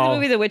 Did you ever see the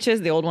movie The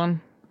Witches, the old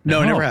one?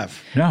 No, I never have.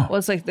 No. Well,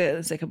 it's like a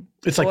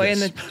boy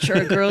and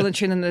a girl in the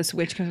tree, and then this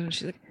witch comes and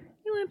she's like,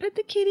 "You want to pet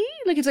the kitty?"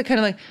 Like it's like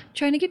kind of like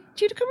trying to get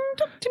you to come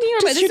talk to me.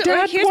 Does your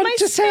dad want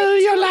to sell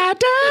your ladder?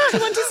 Do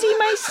you want to see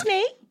my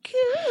snake?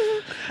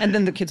 And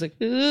then the kid's like,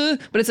 ugh.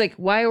 But it's like,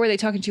 why were they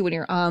talking to you when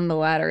you're on the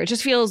ladder? It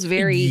just feels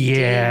very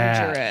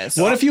dangerous.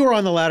 What if you were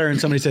on the ladder and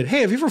somebody said,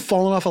 hey, have you ever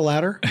fallen off a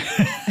ladder?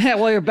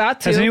 Well, you're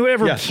about to. Has anyone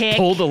ever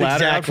pulled the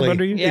ladder out from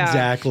under you? Yeah.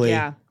 Exactly.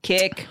 Yeah.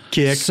 Kick.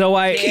 So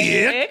I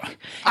kick.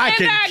 I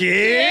can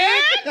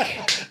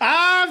kick.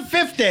 I'm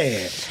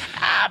 50.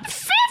 I'm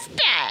 50.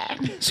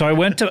 So I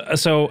went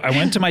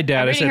to my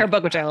dad. I'm I reading her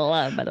book, which I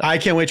love, by the way. I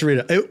can't wait to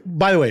read it.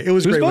 By the way, it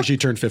was great when she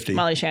turned 50.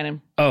 Molly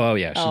Shannon. Oh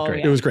yeah, she's great.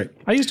 Yeah. It was great.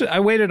 I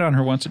waited on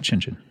her once at Chin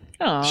Chin.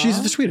 Aww.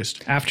 She's the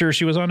sweetest. After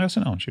she was on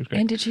SNL, she was great.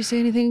 And did she say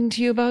anything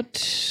to you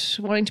about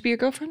wanting to be your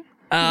girlfriend?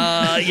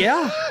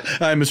 Yeah.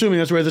 I'm assuming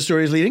that's where the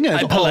story is leading.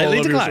 As I politely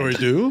all of your declined. stories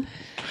do.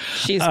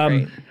 She's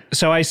great.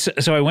 So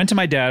I went to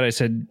my dad. I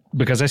said,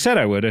 because I said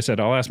I would. I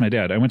said, I'll ask my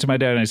dad. I went to my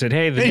dad and I said,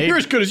 hey, you're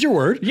as good as your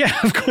word. Yeah,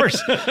 of course.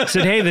 I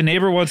said, hey, the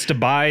neighbor wants to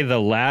buy the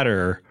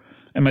ladder.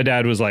 And my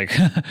dad was like,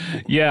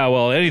 yeah,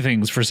 well,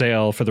 anything's for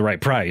sale for the right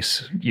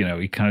price. You know,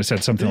 he kind of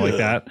said something like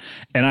that.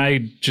 And I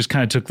just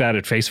kind of took that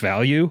at face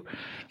value.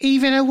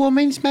 Even a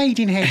woman's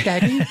maidenhead,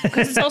 Daddy.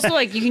 Because it's also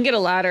like you can get a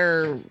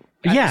ladder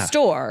at the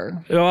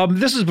store.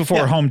 This is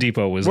before Home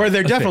Depot was where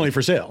they're definitely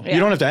for sale. Yeah. You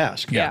don't have to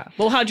ask. Yeah.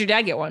 Well, how'd your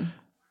dad get one?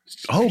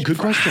 Oh, good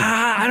question.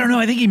 I don't know.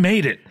 I think he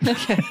made it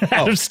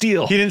out of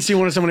steel. He didn't see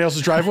one of someone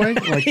else's driveway?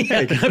 Like,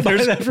 hey, can I buy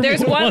that from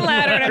There's you? one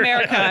ladder in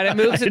America and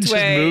it moves its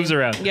way. It just moves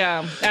around.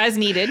 Yeah, as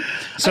needed.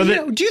 So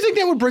do you think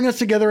that would bring us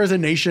together as a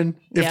nation?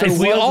 If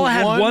we all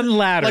had one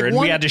ladder and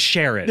we had to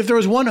share it. If there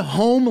was one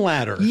home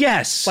ladder.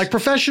 Yes. Like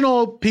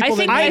professional people.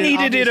 I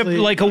needed it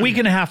like a week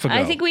and a half ago.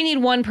 I think we need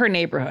one per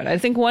neighborhood. I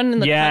think one in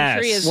the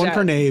country is one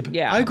per neighbor.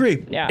 Yeah. I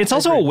agree. Yeah. It's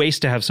also a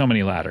waste to have so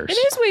many ladders. It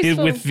is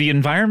wasteful. With the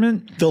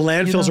environment. The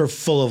landfills are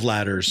full of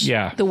ladders.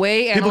 Yeah. The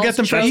way people get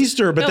them for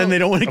Easter, but then they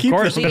don't want to keep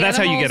them. But that's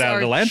how you get out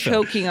of the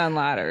landfill. Choking on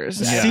ladders.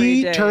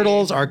 Sea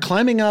turtles are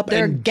climbing up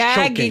They're and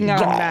gagging choking. on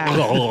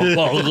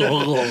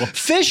that.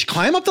 Fish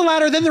climb up the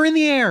ladder, then they're in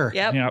the air.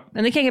 Yep.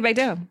 And they can't get back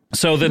down.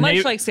 So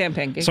much like Sam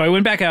Pancake. So I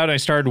went back out. I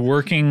started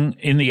working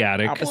in the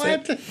attic.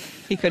 Opposite. What?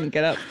 He couldn't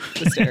get up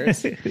the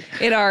stairs.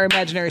 In our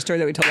imaginary story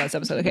that we told last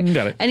episode. Okay.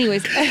 Got it.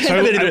 Anyways. So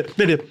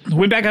I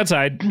went back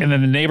outside, and then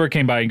the neighbor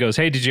came by and goes,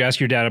 hey, did you ask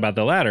your dad about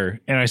the ladder?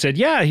 And I said,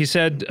 yeah. He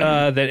said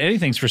that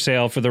anything's for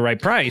sale for the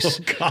right price.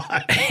 Oh,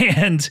 God.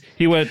 And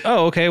he went,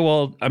 oh, okay,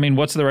 well, I mean,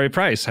 what's the right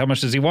price? How much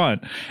does he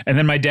want? And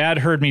then my dad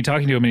heard me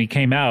talking to him, and he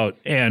came out,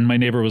 and my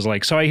neighbor was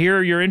like, so I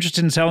hear you're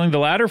interested in selling the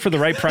ladder for the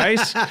right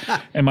price?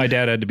 And my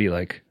dad had to be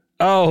like,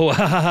 oh,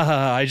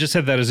 I just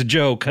said that as a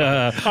joke.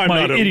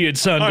 My idiot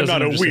son doesn't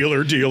I'm not a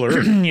wheeler dealer.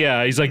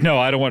 Yeah, he's like, no,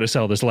 I don't want to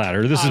sell this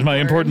ladder. This is my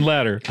important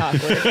ladder.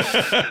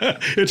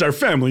 It's our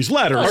family's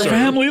ladder. Our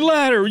family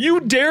ladder. You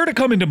dare to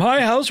come into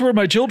my house where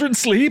my children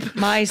sleep?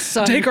 My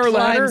son Take our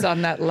climbs ladder?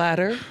 on that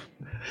ladder.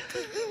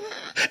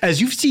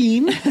 As you've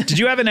seen. Did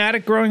you have an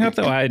attic growing up,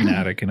 though? I had an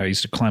attic, and I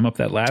used to climb up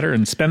that ladder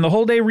and spend the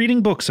whole day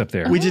reading books up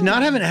there. We did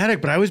not have an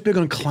attic, but I was big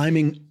on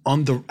climbing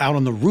out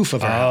on the roof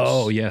of our house.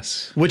 Oh,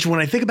 yes. Which, when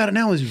I think about it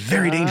now, is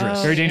very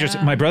dangerous. Very dangerous.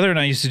 Yeah. My brother and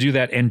I used to do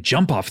that and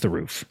jump off the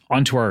roof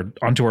onto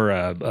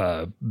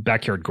our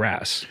backyard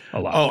grass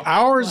a lot. Oh,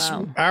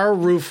 our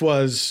roof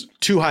was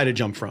too high to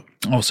jump from.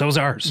 Oh, so was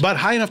ours. But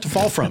high enough to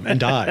fall from and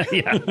die.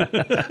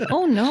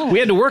 Oh, no. We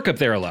had to work up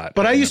there a lot.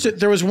 But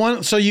there was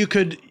one, so you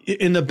could,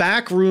 in the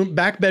back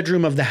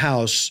bedroom of the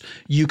house,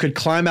 you could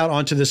climb out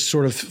onto this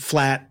sort of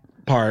flat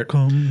part.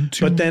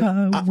 But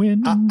then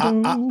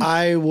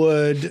I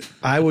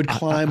would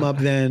climb up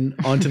then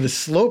onto the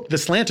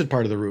slanted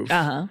part of the roof.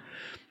 Uh-huh.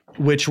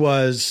 Which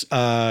was,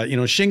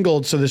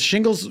 shingled. So the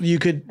shingles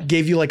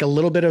gave you like a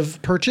little bit of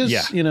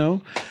purchase, a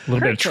little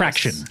bit of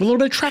traction. A little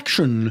bit of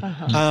traction.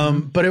 Uh-huh.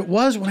 But it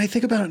was, when I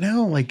think about it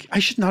now, like I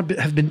should not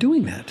have been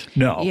doing that.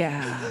 No.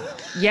 Yeah.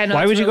 Yeah. No,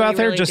 why would you go out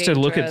there really just dangerous.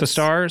 to look at the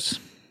stars?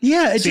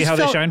 Yeah. See how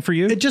they shine for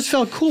you? It just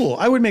felt cool.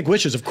 I would make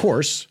wishes, of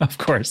course. Of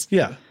course.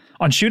 Yeah.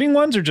 On shooting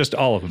ones or just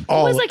all of them?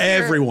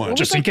 Everyone.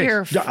 Just in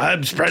case.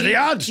 Spread the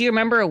odds. Do you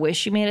remember a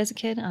wish you made as a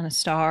kid on a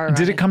star? Or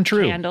Did it come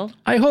true? Candle?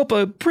 I hope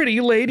a pretty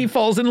lady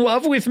falls in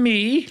love with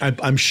me.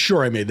 I'm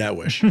sure I made that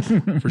wish.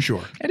 For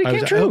sure. And it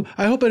came true.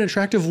 I hope an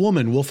attractive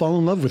woman will fall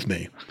in love with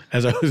me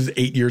as I was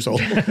 8 years old.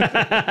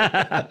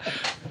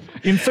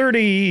 In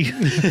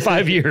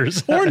 35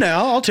 years. Or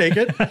now, I'll take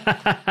it.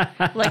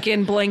 Like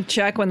in Blank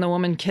Check when the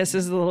woman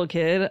kisses the little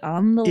kid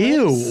on the lips.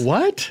 Ew,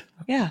 what?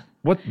 Yeah.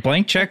 What,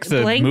 Blank Check,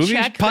 the Blank movie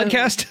Check,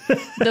 podcast?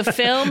 The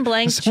film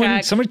Blank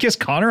Check. Someone kissed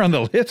Connor on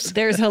the lips?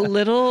 There's a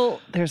little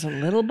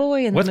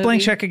boy in What's the movie.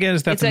 Blank Check again?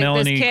 Is that It's the like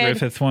Melanie this kid-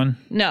 Griffith one?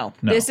 No.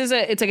 It's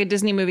like a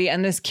Disney movie,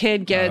 and this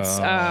kid gets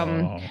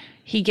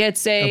he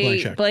gets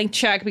a blank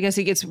check because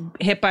he gets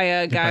hit by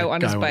a guy on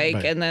his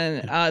bike, and then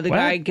the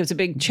guy gives a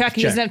big check.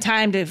 He doesn't have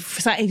time to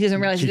sign. He doesn't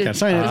realize he can't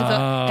sign it.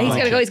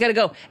 He's got to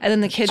go. And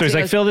then the kid So he's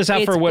like, fill this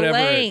out for whatever.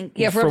 Blank.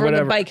 Yeah, for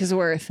whatever the bike is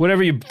worth.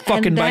 Whatever your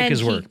fucking bike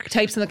is worth. He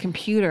types in the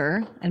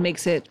computer and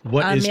makes it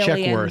what $1 is check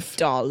million. worth?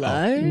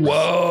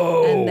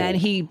 Whoa. And then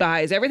he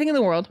buys everything in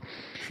the world.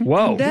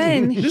 Whoa.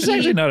 Then this is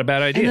actually not a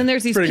bad idea. And then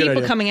there's these Pretty good people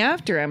idea. coming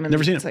after him. And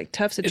Never seen it's it. like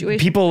tough situation.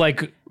 People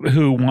like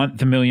who want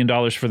the $1 million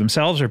for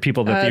themselves, or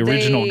people that the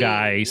original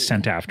guy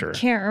sent after? I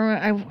can't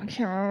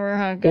remember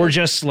how it goes. Or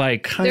just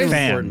like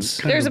fans.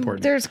 There's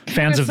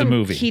fans of the some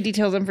movie. key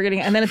details I'm forgetting.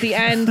 And then at the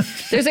end,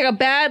 there's like a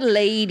bad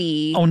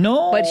lady. Oh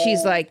no. But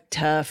she's like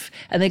tough.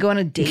 And they go on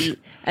a date.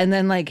 And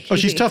then like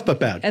she's tough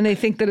but bad. And they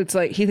think that it's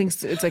like he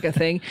thinks it's like a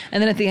thing.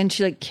 And then at the end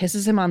she like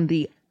kisses him on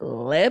the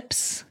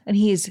lips. And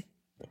he's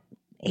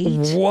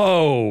 8.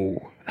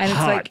 Whoa. And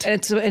Hot.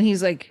 it's like and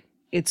he's like,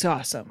 it's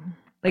awesome.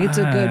 Like it's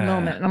a good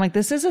moment. And I'm like,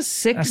 this is a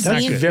sick That's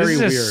scene. very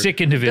this is weird. a sick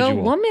individual. The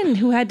woman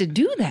who had to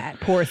do that,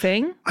 poor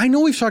thing. I know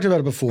we've talked about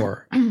it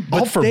before.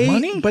 All for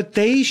money? But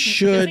they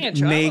should Kissing a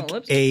child make on the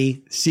lips.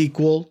 a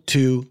sequel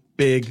to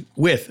Big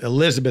with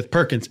Elizabeth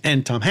Perkins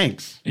and Tom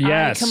Hanks.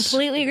 Yes. I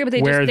completely agree, but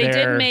they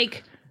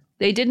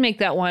did make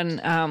that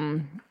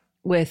one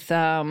with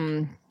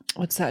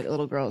what's that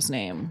little girl's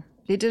name?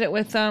 They did it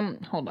with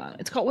hold on.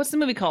 It's called, what's the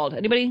movie called?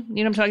 Anybody? You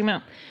know what I'm talking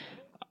about?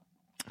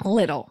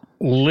 Little.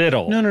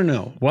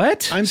 No.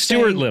 What? I'm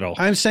Stuart saying, Little.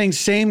 I'm saying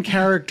same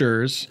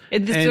characters.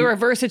 It's the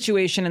reverse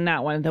situation in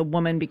that one. The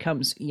woman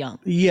becomes young.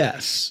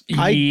 Yes.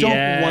 I don't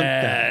want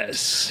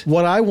that.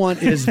 What I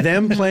want is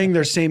them playing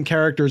their same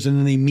characters and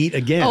then they meet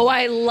again. Oh,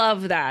 I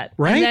love that.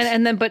 Right?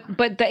 And then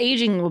but the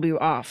aging will be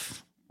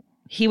off.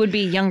 He would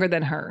be younger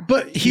than her.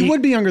 But he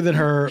would be younger than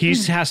her. He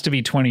has to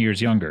be 20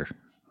 years younger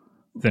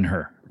than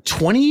her.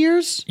 20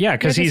 years? Yeah,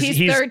 because he's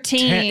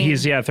 13.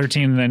 He's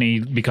 13, and then he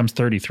becomes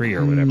 33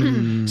 or whatever.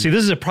 See,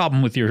 this is a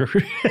problem with your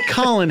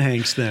Colin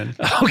Hanks then.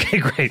 Okay,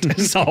 great.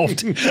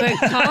 Solved. But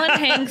Colin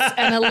Hanks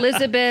and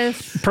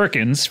Elizabeth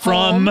Perkins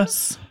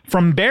Holmes.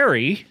 from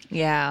Barry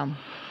Yeah.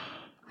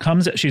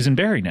 she's in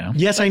Barry now.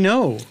 Yes, I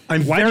know. Why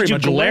very did you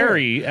much aware.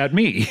 glare at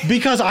me?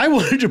 Because I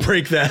wanted to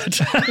break that.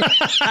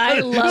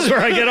 I love This is where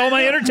I get all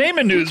my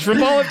entertainment news from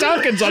Paula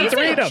Tompkins on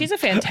Freedom. She's a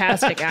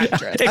fantastic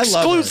actress.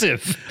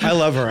 Exclusive. I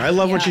love her. I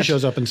love when she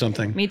shows up in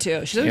something. Me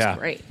too. She's always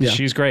great. Yeah.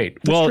 She's great.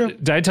 Well, true.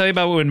 did I tell you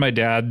about when my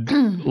dad,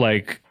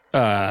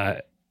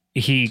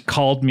 he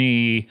called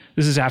me,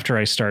 this is after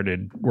I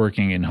started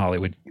working in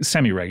Hollywood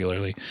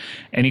semi-regularly,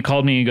 and he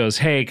called me and he goes,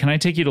 "Hey, can I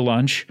take you to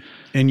lunch?"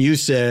 And you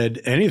said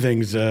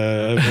anything's for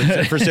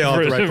sale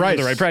at the right price.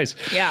 For the right price.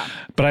 Yeah.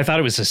 But I thought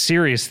it was a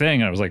serious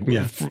thing. And I was like,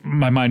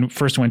 my mind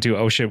first went to,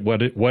 oh shit, what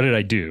did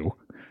I do?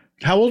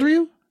 How old were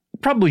you?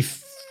 Probably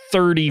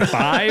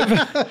 35.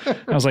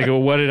 I was like,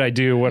 well, what did I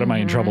do? What am I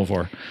in trouble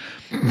for?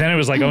 Then it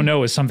was like, oh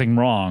no, is something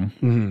wrong?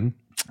 Mm-hmm.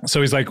 So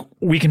he's like,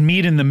 we can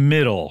meet in the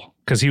middle,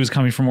 because he was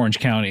coming from Orange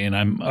County and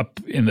I'm up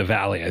in the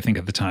valley, I think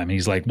at the time. And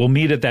he's like, we'll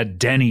meet at that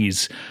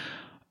Denny's,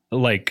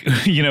 like,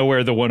 you know,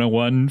 where the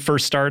 101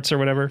 first starts or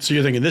whatever. So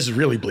you're thinking this is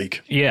really bleak.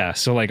 Yeah.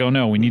 So like, oh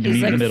no, we need to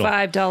meet in the middle.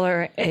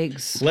 $5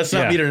 eggs. Let's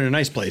not meet in a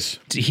nice place.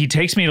 He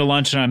takes me to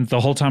lunch and the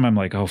whole time I'm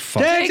like, oh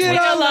fuck. Take me to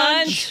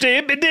lunch.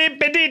 I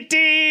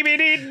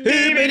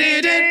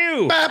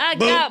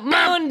got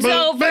moons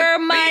over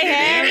my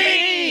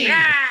head.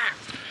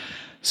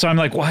 So I'm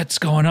like, what's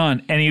going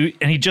on? And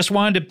he just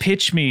wanted to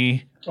pitch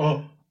me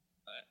an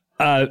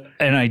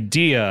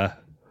idea.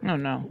 Oh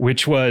no.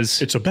 Which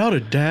was, it's about a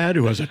dad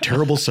who has a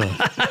terrible son.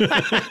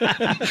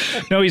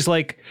 No, he's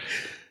like,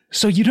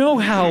 so you know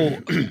how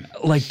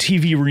like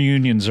TV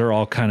reunions are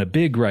all kind of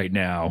big right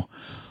now.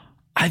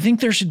 I think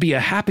there should be a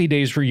Happy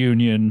Days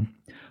reunion,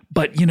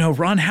 but you know,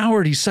 Ron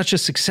Howard, he's such a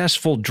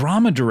successful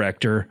drama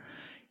director.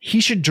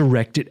 He should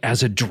direct it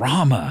as a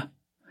drama.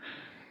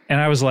 And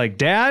I was like,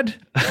 Dad,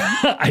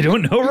 I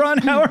don't know Ron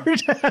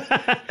Howard,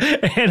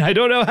 and I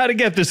don't know how to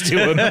get this to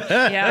him.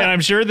 And I'm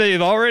sure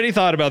they've already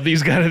thought about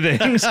these kind of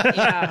things.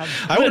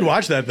 I would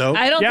watch that, though.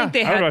 I don't think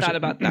they had thought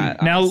about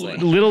that. Now, honestly.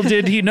 little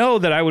did he know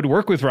that I would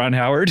work with Ron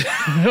Howard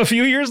a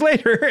few years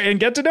later and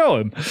get to know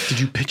him. Did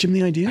you pitch him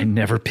the idea? I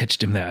never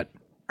pitched him that.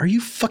 Are you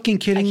fucking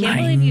kidding me? I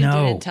can't believe you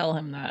know. didn't tell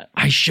him that.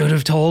 I should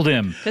have told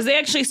him. Because they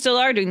actually still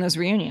are doing those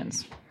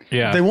reunions.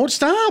 Yeah. They won't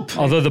stop.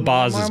 Although the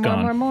Boz is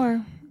gone.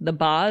 More. The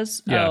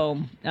Boz? Yeah.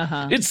 Oh,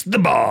 uh-huh. It's the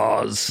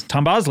Boz.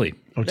 Tom Bosley.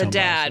 Oh, the Tom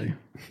dad, Bosley.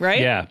 right?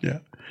 Yeah. Yeah.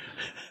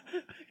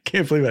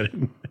 Can't believe I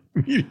didn't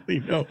immediately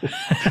know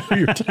who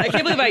you're talking. I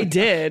can't believe I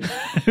did.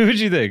 Who'd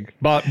you think?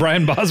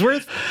 Brian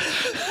Bosworth?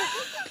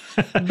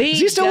 Is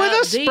he still with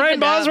us? Brian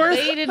Bosworth?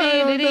 What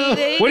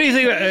do you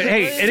think?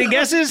 Hey, any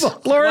guesses?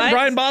 Lauren, What?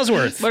 Brian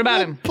Bosworth. What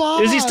about him?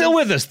 Is he still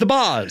with us? The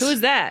Boz. Who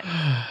is that?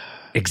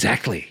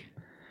 Exactly.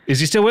 Is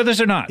he still with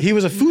us or not? He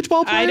was a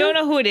football player? I don't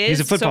know who it is. He's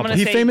a football player.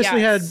 He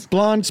famously had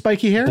blonde,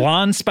 spiky hair?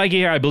 Blonde, spiky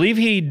hair. I believe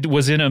he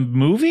was in a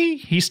movie.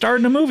 He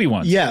starred in a movie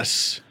once.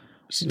 Yes.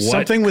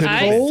 Something with I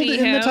cold see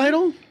in the him.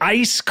 title?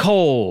 Ice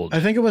Cold. I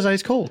think it was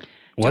Ice Cold.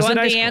 Was Do you it want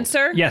Ice the Cold?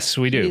 answer? Yes,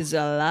 we do. He's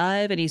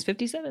alive and he's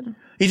 57.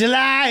 He's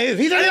alive!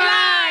 He's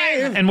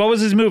alive! And what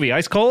was his movie?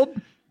 Ice Cold?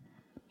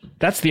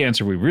 That's the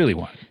answer we really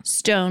want.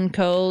 Stone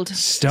Cold.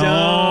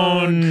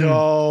 Stone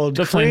Cold.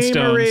 The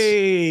Flintstones.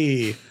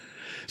 Creamery.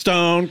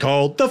 Stone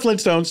Cold. The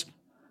Flintstones.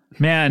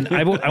 Man,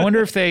 I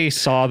wonder if they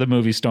saw the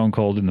movie Stone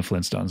Cold in the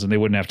Flintstones and they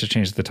wouldn't have to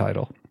change the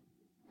title.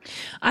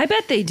 I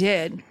bet they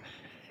did.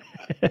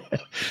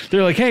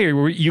 They're like, hey,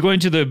 are you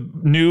going to the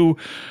new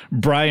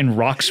Brian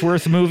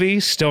Roxworth movie,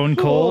 Stone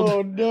Cold?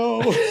 Oh,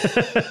 no.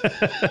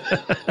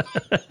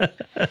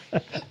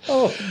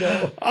 Oh,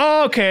 no.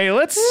 Okay,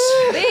 let's...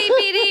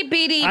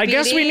 I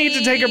guess we need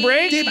to take a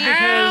break.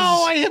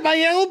 Ow, I hit my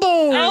elbow.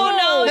 Oh,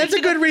 no. That's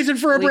a good reason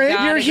for a break.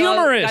 You're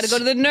humorous. Got to go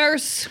to the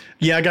nurse.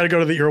 Yeah, I got to go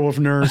to the earwolf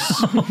nurse.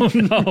 Oh,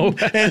 no.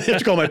 And I have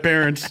to call my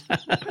parents.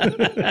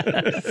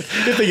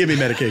 If they give me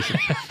medication.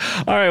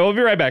 All right, we'll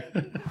be right back.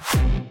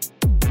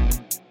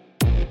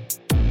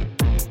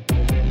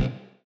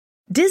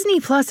 Disney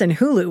Plus and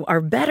Hulu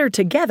are better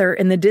together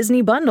in the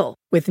Disney Bundle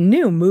with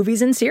new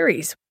movies and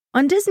series.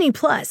 On Disney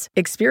Plus,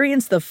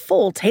 experience the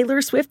full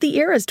Taylor Swift The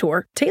Eras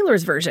Tour,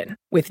 Taylor's version,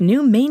 with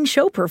new main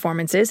show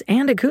performances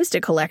and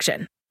acoustic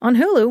collection. On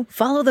Hulu,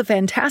 follow the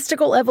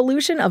fantastical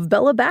evolution of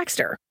Bella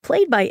Baxter,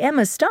 played by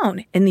Emma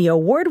Stone in the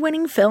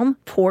award-winning film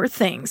Poor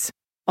Things.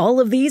 All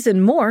of these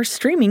and more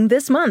streaming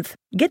this month.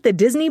 Get the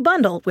Disney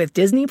Bundle with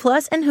Disney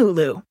Plus and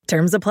Hulu.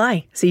 Terms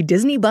apply. See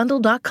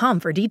DisneyBundle.com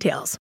for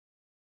details.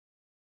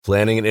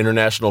 Planning an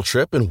international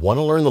trip and want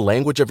to learn the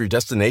language of your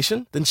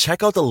destination? Then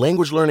check out the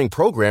language learning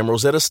program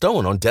Rosetta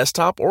Stone on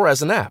desktop or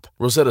as an app.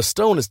 Rosetta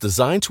Stone is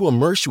designed to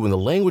immerse you in the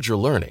language you're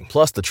learning.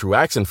 Plus, the True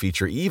Accent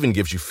feature even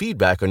gives you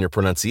feedback on your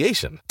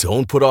pronunciation.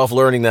 Don't put off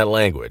learning that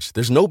language.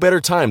 There's no better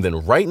time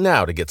than right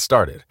now to get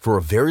started. For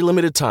a very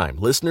limited time,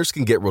 listeners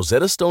can get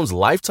Rosetta Stone's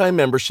lifetime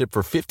membership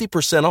for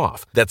 50%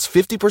 off. That's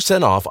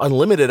 50% off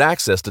unlimited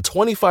access to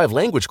 25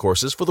 language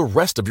courses for the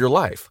rest of your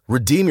life.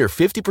 Redeem your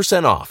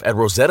 50% off at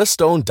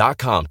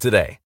rosettastone.com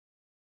today.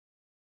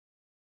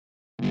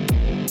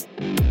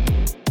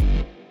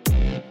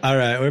 All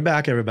right, we're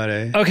back,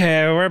 everybody.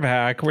 Okay, we're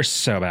back. We're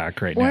so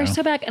back right now. We're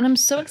so back, and I'm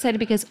so excited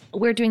because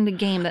we're doing the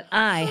game that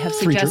I have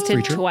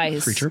suggested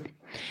twice.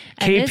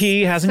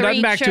 KP hasn't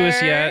gotten back to us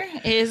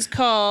yet. Is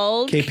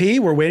called KP,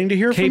 we're waiting to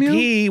hear from you.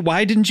 KP,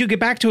 why didn't you get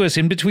back to us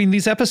in between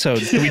these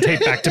episodes that we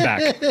tape back to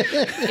back?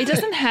 It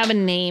doesn't have a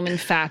name, in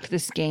fact,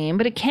 this game,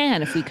 but it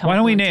can if we come. Why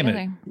don't we together.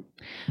 name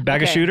it?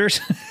 Bag of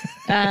shooters?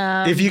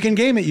 If you can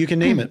game it, you can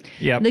name it.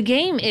 Yeah. The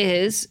game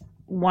is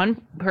one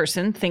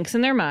person thinks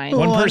in their mind.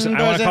 One person.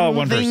 I want to call it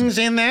one person. Things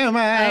in their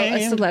mind.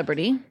 A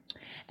celebrity. And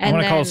I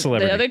wanna then call it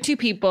celebrity. the other two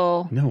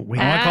people. No, wait.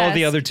 I want to call it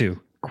the ask other two.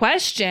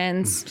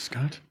 questions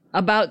Scott.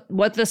 about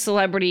what the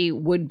celebrity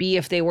would be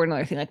if they were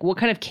another thing. Like, what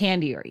kind of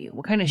candy are you?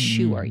 What kind of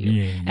shoe are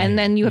you? And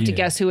then you have to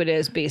guess who it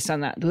is based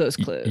on those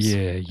clues.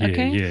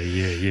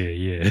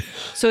 Yeah.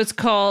 So it's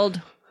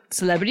called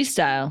Celebrity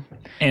Style.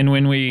 And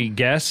when we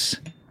guess,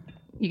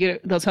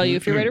 They'll tell you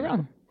if you're right or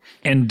wrong.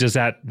 and does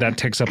that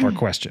takes up our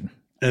question?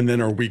 And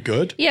then are we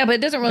good? Yeah, but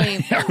it doesn't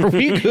really. Are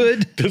we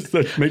good? Does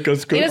that make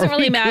us good? It doesn't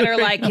really matter,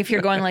 like, if you're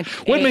going like,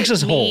 What hey, makes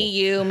us whole? Me,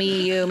 you.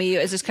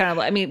 It's just kind of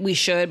like, I mean, we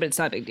should, but it's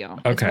not a big deal.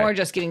 It's Okay. more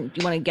just you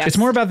want to guess. It's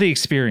more about the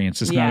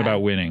experience. It's Yeah. not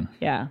about winning.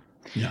 Yeah.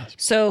 Yes.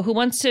 So who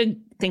wants to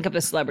think of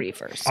the celebrity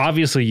first?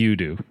 Obviously, you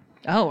do.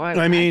 Oh,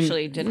 I mean,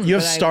 actually didn't. you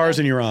have but I- stars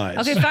in your eyes.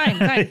 Okay, fine.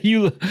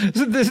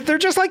 They're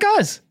just like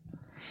us.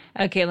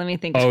 Okay, let me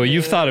think. Oh,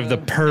 you've thought of the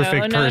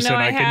perfect person.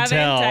 I can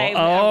tell.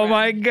 Oh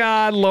my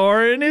God,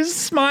 Lauren is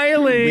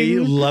smiling. We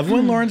love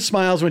when Lauren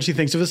smiles when she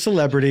thinks of a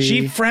celebrity.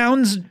 She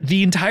frowns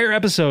the entire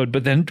episode,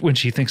 but then when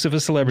she thinks of a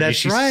celebrity, That's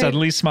she right.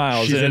 suddenly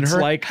smiles. She's and in it's her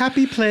like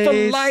happy place.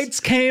 The lights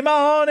came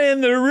on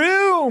in the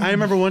room. I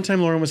remember one time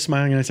Lauren was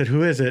smiling and I said,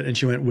 "Who is it?" And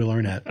she went, "Will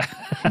Arnett."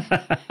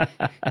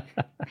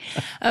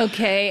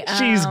 Okay.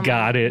 She's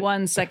got it.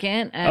 1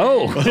 second.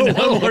 Oh, One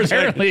more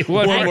apparently second.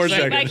 one One more I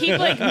second. keep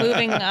like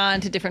moving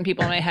on to different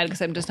people in my head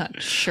because I'm just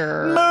not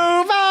sure.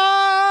 Move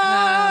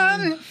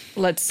on.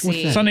 Let's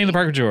see. Sunday in the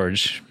Park with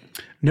George.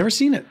 Never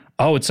seen it.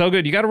 Oh, it's so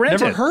good. You got to rent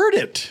Never it. heard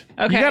it.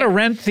 Okay. You got to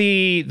rent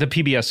the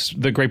PBS,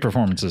 the Great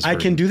Performances. I can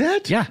version. do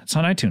that? Yeah, it's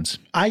on iTunes.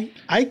 I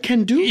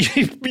can do.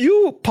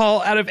 You,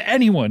 Paul, out of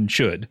anyone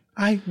should.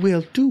 I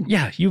will do.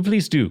 Yeah, you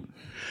please do.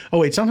 Oh,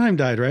 wait, Sondheim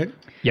died, right?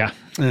 Yeah.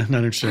 Not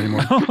interested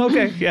anymore.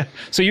 Okay, yeah.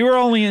 So you were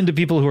only into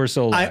people who are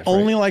still alive. I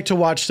only like to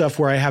watch stuff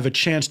where I have a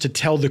chance to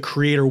tell the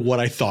creator what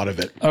I thought of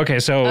it.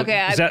 Okay, so I'm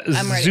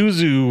ready.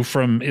 Zuzu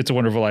from It's a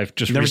Wonderful Life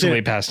just Never recently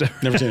seen it. passed.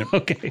 Never seen it.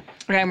 Okay.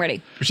 Okay, I'm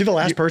ready. Was she the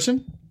last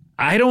person?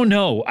 I don't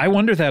know. I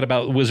wonder that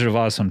about Wizard of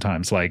Oz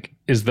sometimes. Like,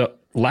 is the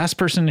last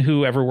person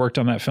who ever worked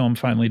on that film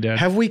finally dead?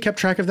 Have we kept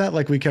track of that?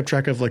 Like we kept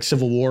track of like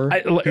Civil War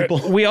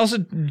people? We also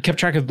kept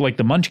track of like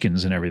the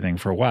Munchkins and everything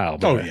for a while.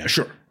 Oh, yeah,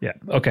 sure. Yeah.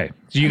 Okay.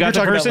 So you got You're the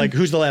talking person? about like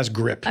who's the last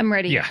grip? I'm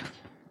ready. Yeah.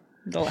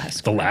 The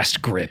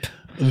last grip.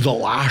 The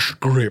last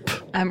grip.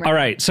 I'm ready. All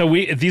right. So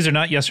these are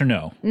not yes or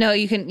no. No,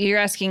 you're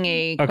asking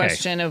a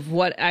question of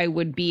what I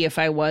would be if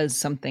I was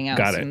something else.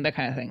 Got it. And that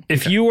kind of thing.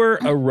 If you were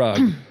a rug,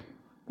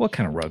 what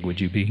kind of rug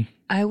would you be?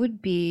 I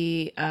would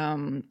be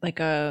like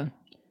a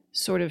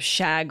sort of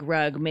shag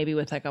rug, maybe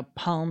with like a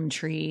palm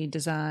tree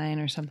design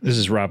or something. This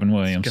is Robin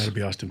Williams. Got to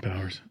be Austin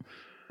Powers.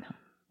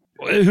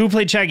 Who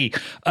played Shaggy?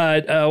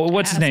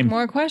 What's his name?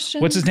 More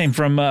questions. What's his name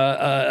from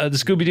the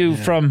Scooby-Doo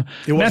from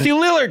Matthew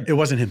Lillard? It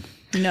wasn't him.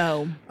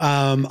 No.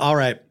 All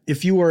right.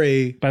 If you were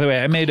a... By the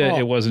way, I made a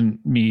It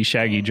Wasn't Me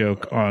Shaggy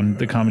joke on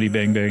the Comedy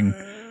Bang Bang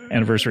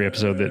anniversary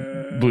episode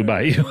that blew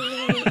by you.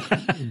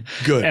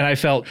 Good. And I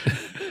felt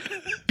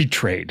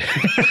betrayed.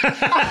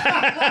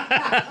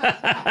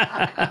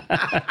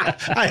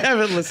 I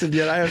haven't listened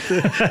yet. I have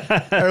to...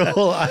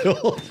 I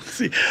will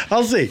see.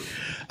 I'll see.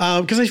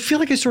 Because I feel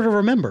like I sort of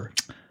remember.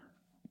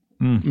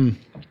 If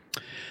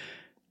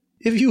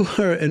you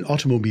were an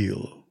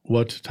automobile,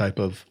 what type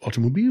of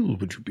automobile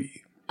would you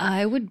be?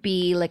 I would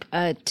be like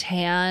a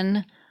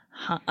tan,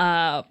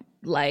 Oldsmobile.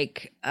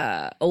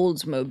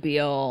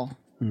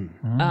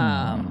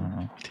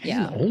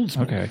 Yeah.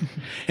 Oldsmobile. Okay.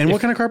 And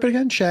what kind of carpet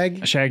again?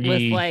 Shaggy.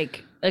 With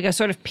like a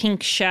sort of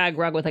pink shag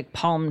rug with like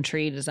palm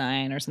tree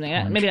design or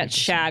something. Maybe not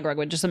shag rug,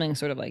 but just something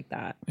sort of like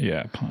that.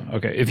 Yeah.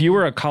 Okay. If you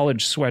were a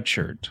college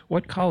sweatshirt,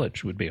 what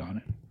college would be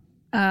on it?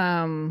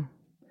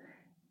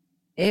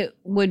 It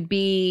would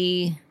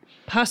be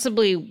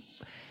possibly,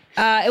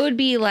 it would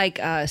be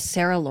like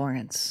Sarah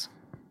Lawrence.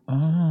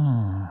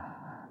 Oh.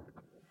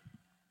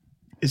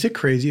 Is it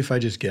crazy if I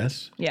just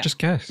guess? Yeah. Just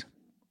guess.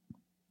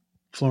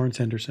 Florence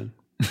Henderson.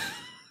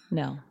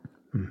 No.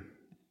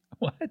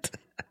 What?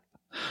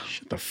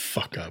 Shut the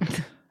fuck up.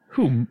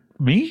 Who?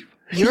 Me?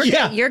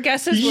 Your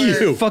guesses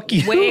were Fuck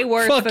you. way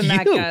worse Fuck than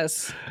that you.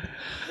 guess.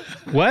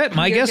 What?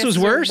 My Your guess was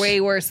guesses were worse?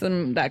 way worse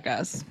than that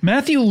guess.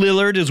 Matthew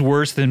Lillard is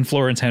worse than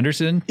Florence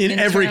Henderson? In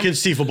every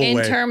conceivable way.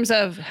 In terms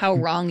of how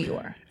wrong you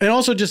are. And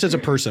also just as a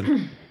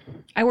person.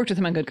 I worked with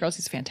him on Good Girls.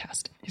 He's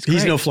fantastic.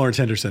 He's no Florence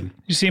Henderson.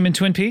 You see him in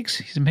Twin Peaks?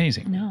 He's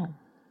amazing. No.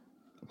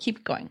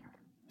 Keep going.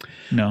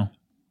 No.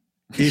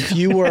 If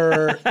you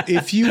were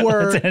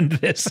Let's end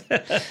this.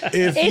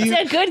 It's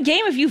a good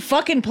game if you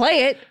fucking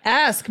play it.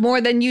 Ask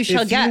more than you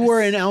shall guess. If you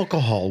were an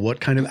alcohol, what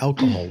kind of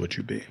alcohol would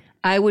you be?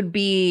 I would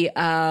be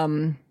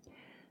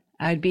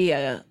I'd be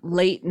a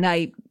late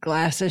night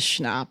glass of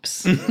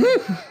schnapps.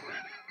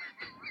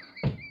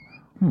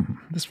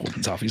 This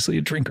woman's obviously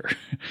a drinker.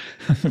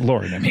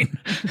 Lauren, I mean,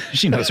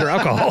 she knows her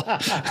alcohol.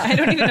 I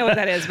don't even know what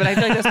that is, but I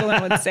feel like this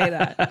woman would say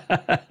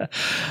that.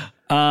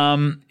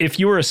 If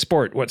you were a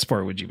sport, what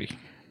sport would you be?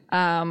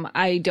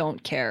 I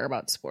don't care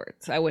about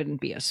sports. I wouldn't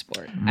be a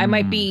sport. I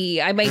might be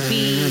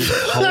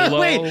Polo?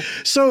 Wait,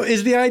 so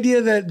is the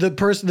idea that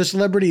the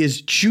celebrity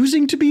is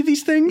choosing to be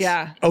these things?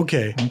 Yeah.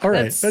 Okay. All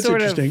right. That's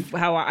sort interesting. of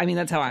how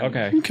that's how I'm.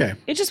 Okay. Okay.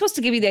 It's just supposed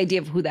to give you the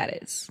idea of who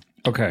that is.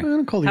 Okay.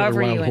 I'll call the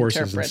However other wild you horses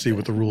and interpret see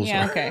what the rules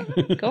Yeah, are. okay.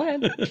 Go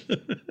ahead.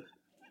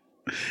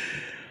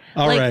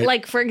 All right.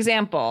 Like for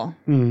example,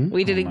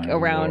 we did a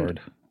round Lord.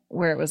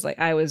 where it was like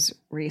I was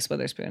Reese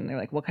Witherspoon. They're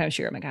like, "What kind of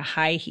shoe?" I'm like, "A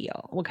high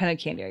heel." "What kind of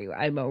candy are you?"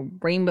 "I'm a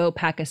rainbow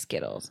pack of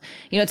Skittles."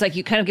 You know, it's like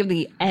you kind of give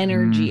the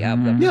energy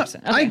of the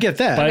person. I get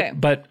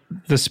that. But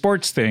the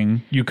sports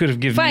thing, you could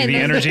have given me the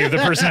energy of the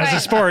person as a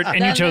sport,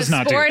 and you chose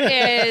not to.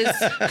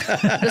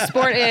 The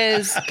sport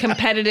is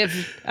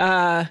competitive.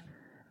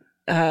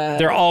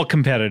 They're all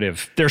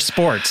competitive. They're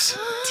sports.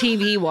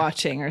 TV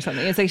watching or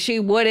something. It's like she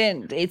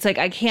wouldn't. It's like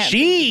I can't.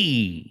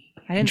 She.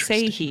 I didn't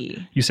say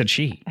he. You said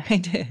she. I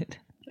did.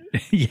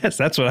 Yes,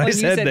 that's what I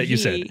said that you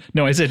said.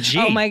 No, I said she.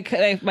 Oh, my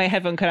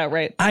headphone cut out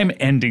right. I'm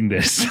ending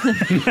this.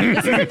 This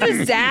is a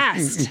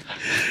disaster.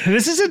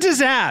 This is a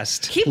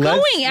disaster. Keep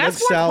going.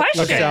 Ask more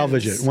questions. Let's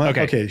salvage it.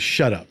 Okay,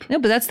 shut up. No,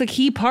 but that's the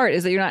key part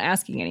is that you're not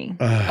asking any.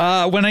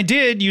 When I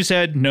did, you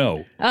said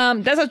no.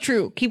 That's not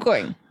true. Keep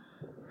going.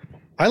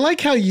 I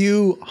like how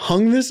you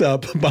hung this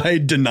up by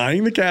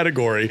denying the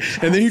category,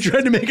 and then you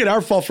tried to make it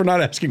our fault for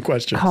not asking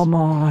questions. Come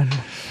on.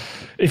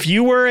 If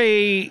you were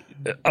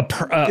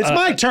it's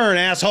my turn,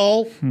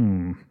 asshole.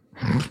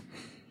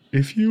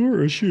 If you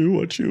were a shoe,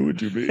 what shoe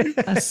would you be?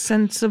 A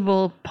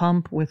sensible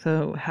pump with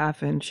a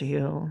half-inch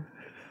heel.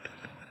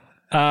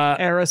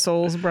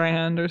 Aerosols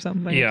brand or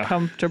something. Yeah.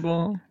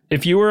 Comfortable.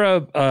 If you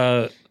were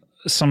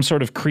some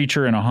sort of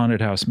creature in a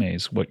haunted house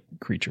maze, what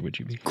creature would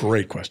you be?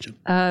 Great question.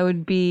 I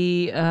would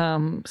be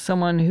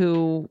someone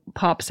who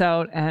pops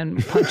out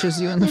and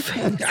punches you in the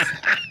face.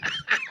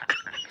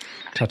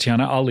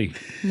 Tatiana Ali.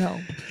 No.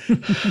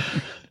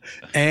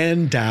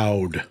 Ann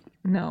Dowd.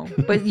 No.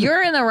 But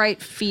you're in the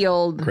right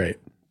field. Great.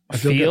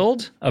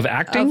 Field of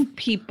acting? Of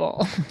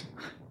people.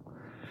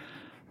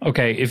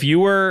 Okay, if you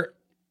were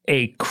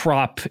a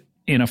crop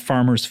in a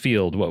farmer's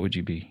field, what would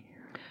you be?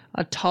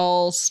 A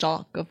tall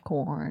stalk of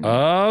corn.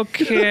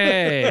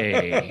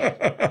 Okay.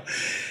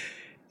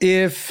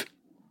 If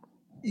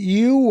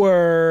you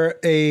were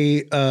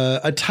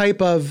a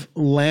type of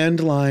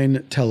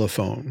landline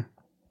telephone,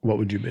 what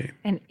would you be?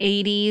 An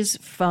 80s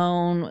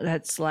phone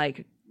that's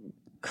like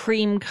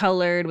cream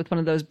colored with one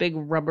of those big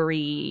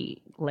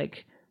rubbery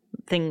like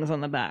things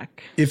on the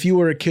back. If you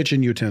were a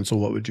kitchen utensil,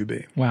 what would you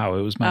be? Wow,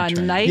 it was my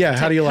turn. Knife. Yeah,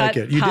 how do you like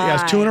it? You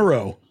asked 2 in a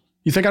row.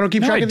 You think I don't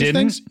keep track of these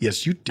things?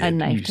 Yes, you did. A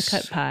knife to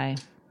cut pie.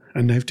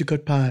 A knife to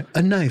cut pie.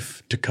 A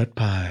knife to cut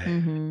pie.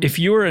 Mm-hmm. If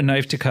you were a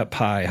knife to cut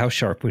pie, how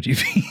sharp would you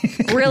be?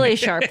 Really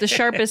sharp. The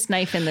sharpest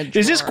knife in the drawer.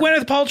 Is this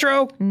Gwyneth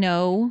Paltrow?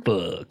 No.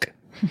 Fuck.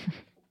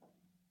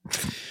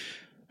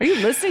 Are you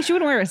listening? She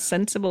wouldn't wear a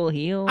sensible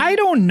heel. I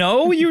don't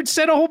know. You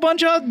said a whole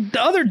bunch of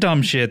other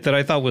dumb shit that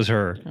I thought was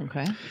her.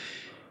 Okay.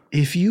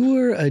 If you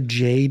were a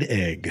jade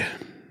egg,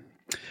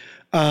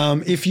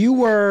 if you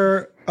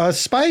were a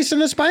spice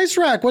in a spice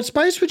rack, what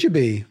spice would you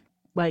be?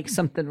 Like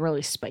something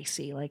really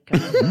spicy, like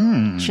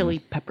chili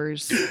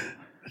peppers.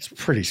 That's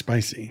pretty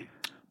spicy.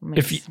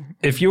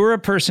 If you were a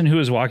person who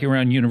was walking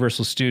around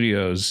Universal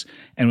Studios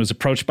and was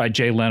approached by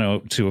Jay Leno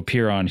to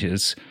appear on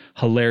his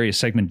hilarious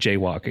segment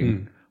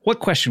Jaywalking, what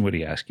question would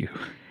he ask you?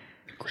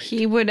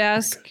 He would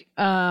ask,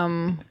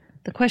 the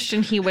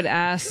question he would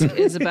ask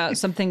is about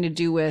something to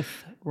do with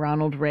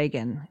Ronald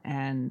Reagan.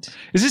 And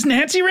is this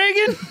Nancy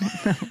Reagan?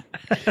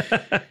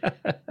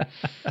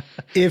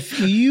 If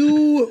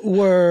you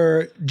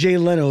were Jay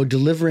Leno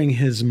delivering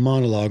his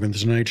monologue on The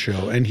Tonight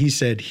Show and he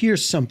said,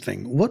 here's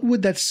something, what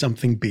would that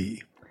something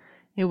be?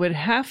 It would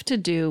have to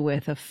do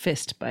with a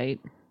fist bite.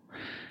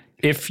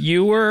 If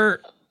you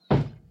were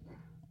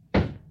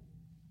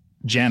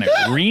Janet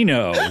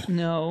Reno.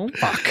 No.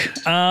 Fuck.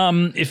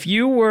 If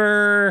you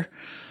were,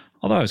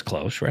 although I was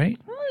close, right?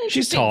 Well,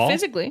 she's tall.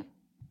 Physically.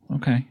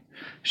 Okay.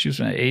 She was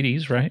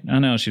 80s, right? Oh,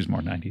 no, she was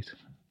more 90s.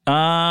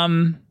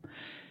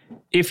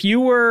 If you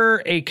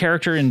were a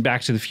character in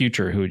Back to the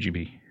Future, who would you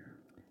be?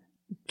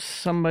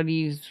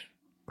 Somebody's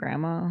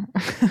grandma.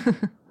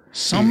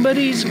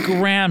 Somebody's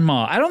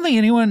grandma. I don't think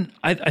anyone,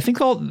 I think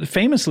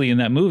famously in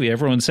that movie,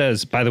 everyone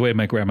says, by the way,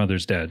 my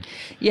grandmother's dead.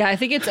 Yeah, I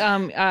think it's,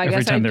 I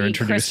guess I'd be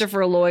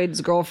Christopher Lloyd's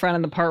girlfriend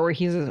in the part where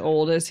he's as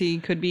old as he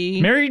could be.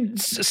 Mary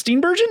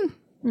Steenburgen?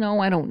 No,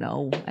 I don't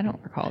know. I don't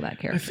recall that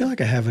character. I feel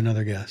like I have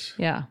another guess.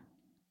 Yeah.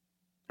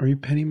 Are you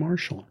Penny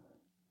Marshall?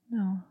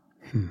 No.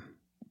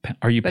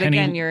 Are you but Penny?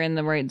 Again, you're in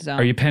the right zone.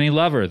 Are you Penny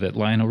Lover that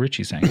Lionel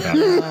Richie sang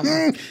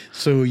about?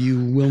 So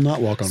you will not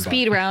walk on by.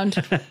 Speed round.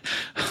 So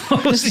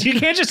you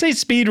can't just say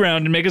speed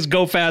round and make us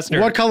go faster.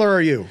 What color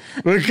are you?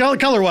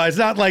 Color-wise,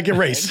 not like a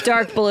race.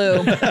 Dark blue.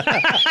 Oh,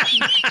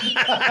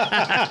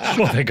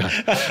 thank God.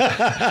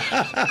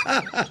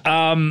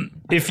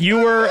 If you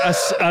were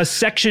a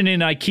section in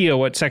IKEA,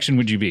 what section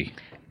would you be?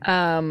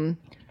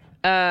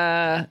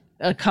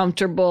 A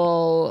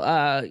comfortable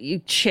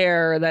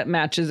chair that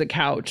matches a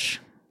couch.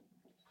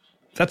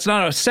 That's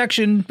not a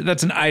section.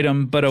 That's an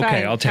item, but okay,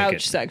 Fine, I'll take it.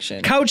 Couch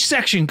section. Couch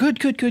section.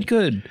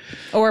 Good.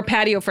 Or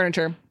patio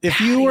furniture. If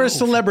you were a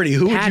celebrity,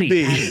 who would you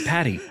be?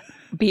 Patty.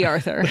 B.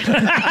 Arthur.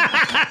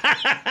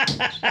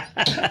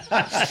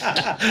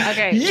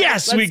 Okay.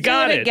 Yes, we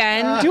got it.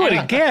 Again. Do it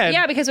again.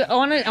 Yeah, because I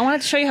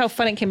want to show you how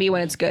fun it can be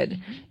when it's good.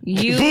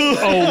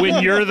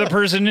 When you're the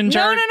person in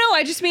charge? No.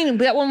 I just mean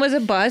that one was a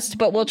bust,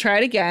 but we'll try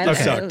it again. It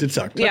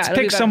sucked. Yeah, Let's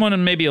pick someone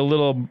and maybe a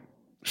little.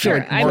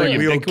 Sure. I mean,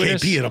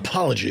 OKP an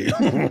apology.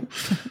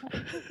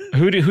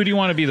 Who do you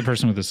want to be the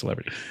person with the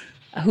celebrity?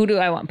 Who do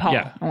I want? Paul.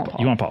 Yeah, I want Paul.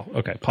 You want Paul?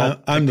 Okay, Paul.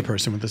 I'm the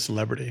person with the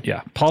celebrity.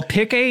 Yeah, Paul.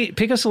 Pick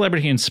a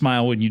celebrity and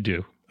smile when you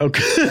do.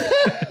 Okay.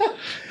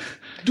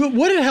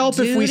 Would it help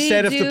if we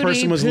said if the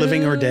person was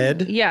living or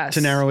dead? Yes.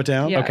 To narrow it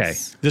down? Yes. Okay.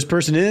 This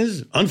person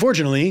is,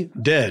 unfortunately,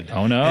 dead.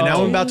 Oh, no. And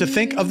now I'm about to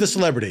think of the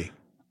celebrity.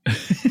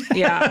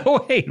 Yeah.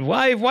 Wait,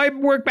 why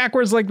work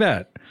backwards like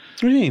that?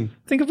 What do you mean?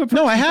 Think of a person.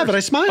 No, I have it.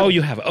 I smiled. Oh,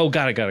 you have it. Oh,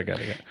 got it.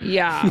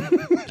 Yeah.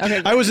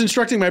 Okay. I was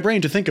instructing my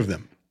brain to think of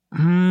them.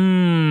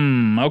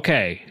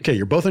 Okay. Okay,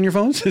 you're both on your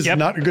phones? This is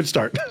not a good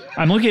start.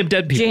 I'm looking at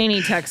dead people.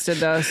 Janie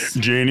texted us.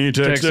 Janie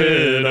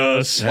texted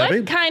us.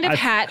 What kind of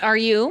hat are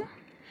you?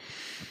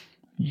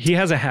 He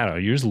has a hat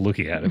on. You're just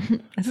looking at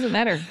him. It doesn't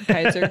matter,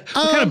 Kaiser.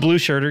 What kind of blue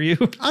shirt are you?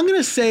 I'm going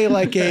to say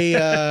like a,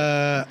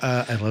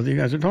 I love that you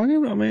guys are talking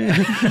about me.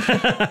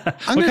 What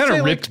kind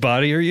of ripped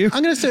body are you?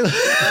 I'm going to say,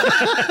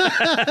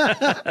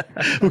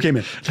 who came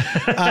in?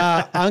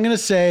 I'm going to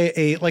say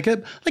a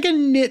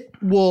knit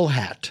wool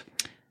hat.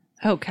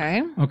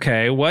 Okay.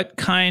 Okay. What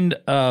kind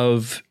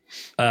of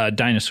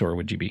dinosaur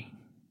would you be?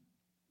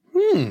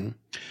 I'm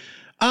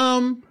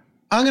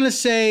going to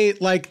say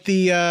like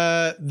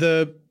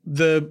the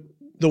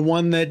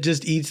one that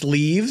just eats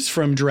leaves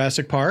from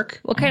Jurassic Park.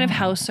 What kind of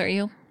house are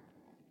you?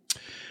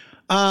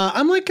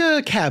 I'm like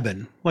a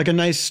cabin, like a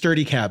nice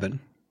sturdy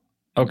cabin.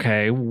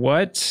 Okay,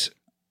 what?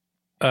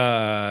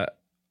 Are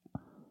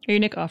you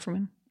Nick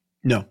Offerman?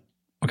 No.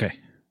 Okay.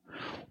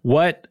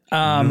 What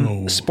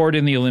sport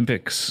in the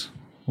Olympics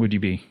would you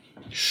be?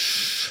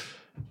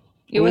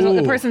 It was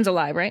the person's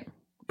alive, right?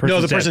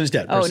 No, the person is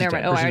dead. Oh, never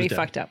mind. Oh, I already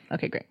fucked up.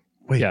 Okay, great.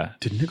 Wait,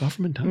 did Nick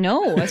Offerman die?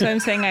 No, that's what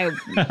I'm saying. I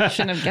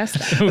shouldn't have guessed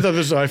that.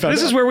 I thought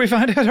this is where we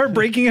find out our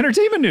breaking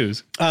entertainment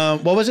news.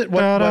 What was it?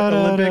 What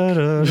Olympic?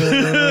 What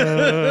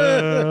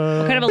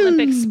kind of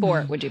Olympic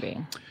sport would you be?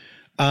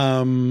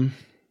 I'm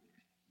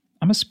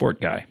a sport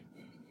guy.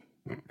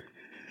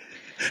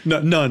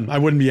 No, none. I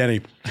wouldn't be any.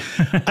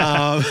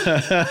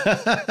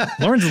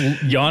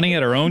 Lauren's yawning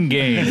at her own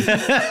game.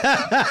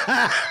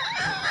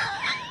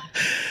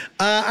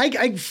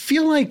 I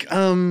feel like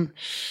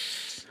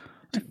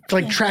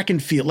track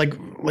and field, running.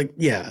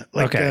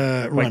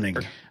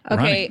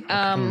 Okay.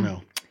 I don't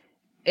know.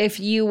 If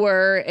you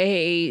were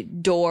a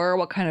door,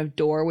 what kind of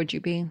door would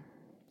you be?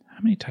 How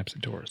many types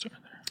of doors are there?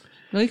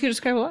 Well, you could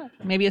describe a lot.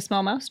 Maybe a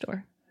small mouse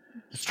door.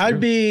 I'd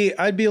be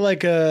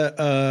like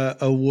a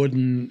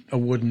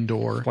wooden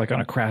door, like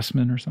on a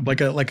Craftsman or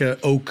something, like a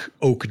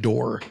oak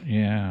door.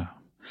 Yeah.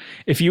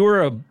 If you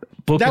were a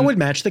book, that would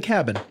match the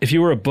cabin. If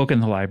you were a book in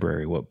the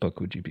library, what book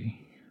would you be?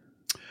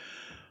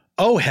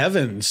 Oh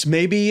heavens!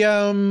 Maybe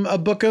a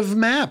book of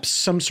maps,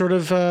 some sort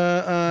of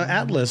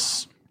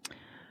atlas.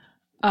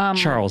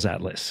 Charles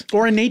Atlas,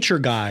 or a nature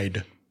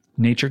guide.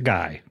 Nature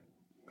guy.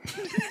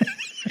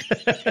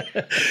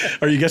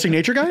 Are you guessing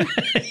nature guy?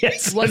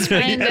 Yes. What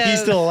kind of,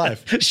 he's still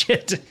alive.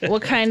 Shit.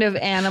 What kind of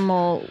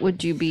animal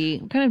would you be?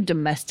 What kind of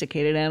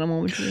domesticated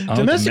animal would you be? Oh,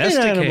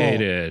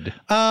 domesticated.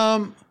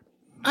 Animal.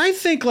 I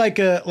think like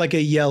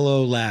a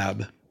yellow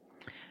lab.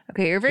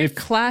 Okay, you're a very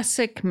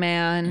classic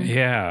man.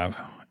 Yeah.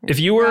 If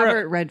you were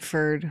Robert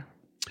Redford.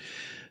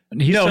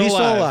 He's still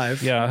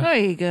alive. Yeah. There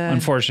you go.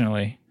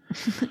 Unfortunately.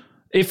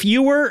 If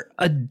you were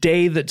a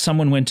day that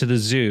someone went to the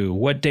zoo,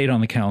 what date on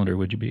the calendar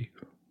would you be?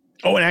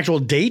 Oh, an actual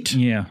date?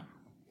 Yeah.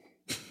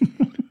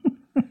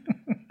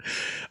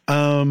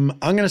 I'm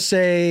going to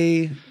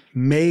say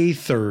May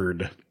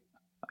 3rd.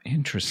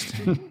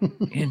 Interesting.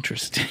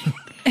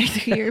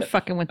 You're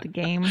fucking with the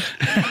game.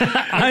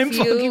 I'm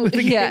fucking with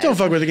the game. Don't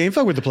fuck with the game.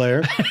 Fuck with the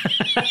player.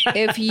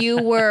 If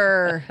you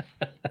were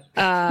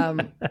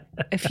an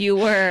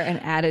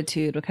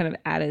attitude, what kind of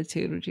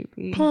attitude would you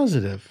be?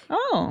 Positive.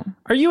 Oh.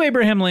 Are you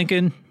Abraham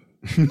Lincoln?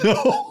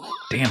 No.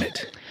 Damn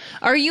it.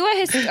 Are you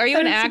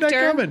an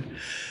actor?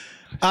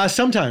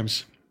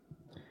 Sometimes.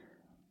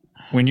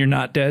 When you're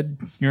not dead,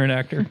 you're an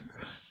actor?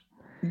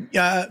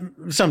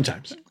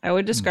 Sometimes. I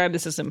would describe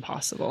this as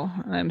impossible.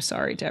 I'm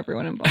sorry to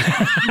everyone involved.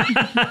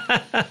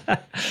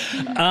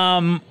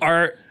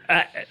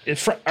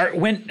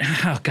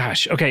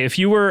 Okay. If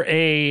you were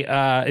a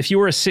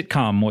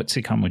sitcom, what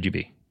sitcom would you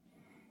be?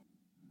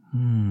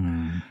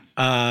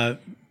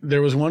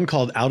 There was one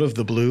called Out of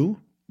the Blue.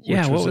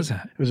 Yeah, what was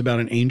that? It was about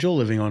an angel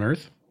living on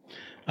Earth.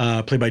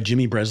 Played by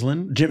Jimmy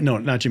Breslin.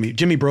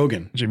 Jimmy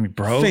Brogan. Jimmy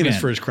Brogan. Famous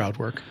for his crowd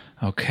work.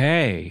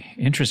 Okay.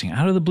 Interesting.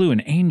 Out of the Blue,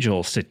 an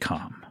angel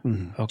sitcom.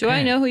 Mm-hmm. Okay. Do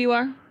I know who you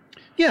are?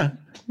 Yeah.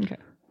 Okay.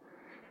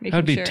 That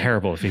would be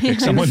terrible if you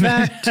picked someone. In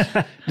fact,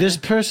 this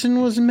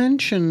person was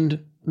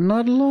mentioned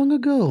not long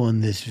ago on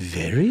this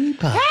very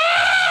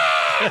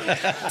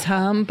podcast.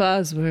 Tom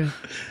Bosworth.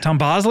 Tom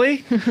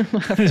Bosley?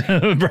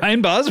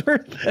 Brian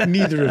Bosworth?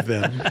 Neither of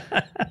them.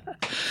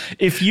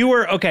 If you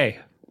were, okay,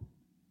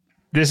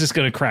 this is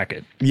going to crack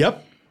it.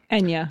 Yep.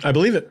 And yeah. I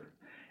believe it.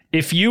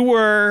 If you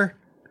were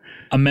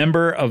a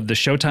member of the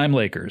Showtime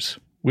Lakers,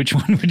 which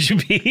one would you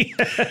be?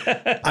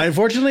 I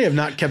unfortunately have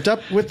not kept up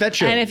with that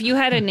show. And if you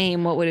had a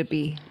name, what would it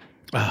be?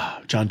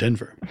 John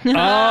Denver.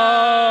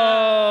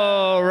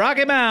 Oh,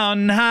 Rocket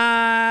Mountain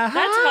High.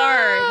 That's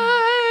hard.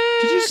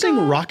 Did you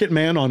sing Rocket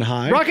Man on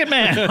High? Rocket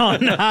Man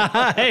on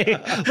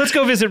High. Let's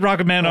go visit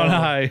Rocket Man on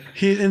High.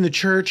 He in the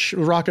church,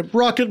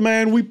 Rocket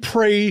Man, we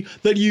pray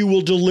that you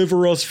will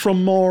deliver us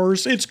from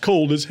Mars. It's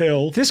cold as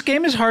hell. This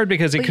game is hard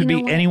because it could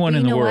be anyone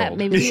in the world.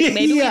 Maybe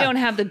we don't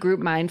have the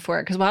group mind for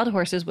it because Wild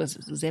Horses was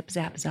zip,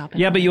 zap, zop.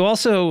 Yeah, but you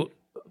also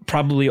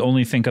probably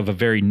only think of a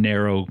very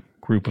narrow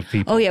group of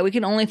people. Oh, yeah. We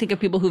can only think of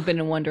people who've been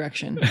in one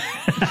direction.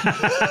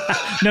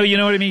 No, you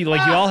know what I mean?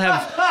 Like you all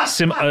have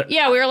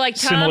yeah, we were like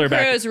Tom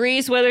Cruise,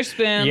 Reese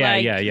Witherspoon. Yeah.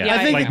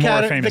 I think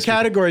the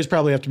categories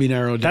probably have to be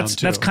narrowed down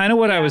too. That's kind of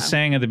what I was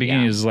saying at the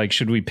beginning is like,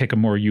 should we pick a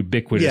more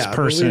ubiquitous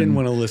person? But we didn't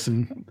want to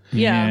listen.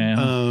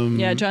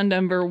 Yeah, John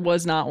Denver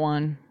was not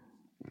one.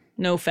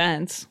 No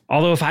offense.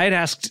 Although if I had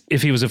asked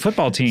if he was a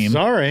football team.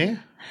 Sorry.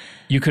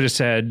 You could have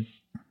said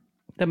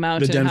the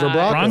Denver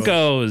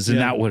Broncos, and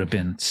that would have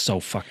been so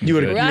fucking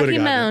good. Rocky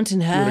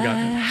Mountain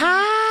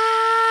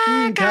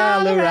High,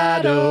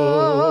 Colorado,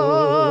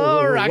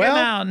 Rocky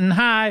Mountain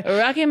High,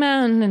 Rocky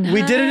Mountain High.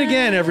 We did it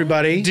again,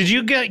 everybody. Did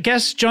you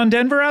guess John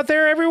Denver out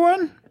there,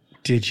 everyone?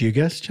 Did you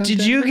guess John Denver?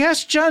 Did you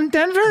guess John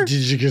Denver?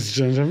 Did you guess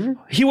John Denver?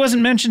 He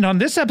wasn't mentioned on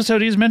this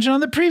episode. He was mentioned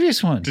on the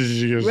previous one. Did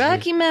you guess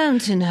Rocky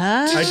Mountain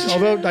High?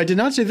 Although I did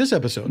not say this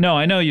episode. No,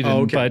 I know you didn't.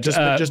 Okay. But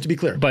just to be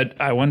clear. But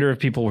I wonder if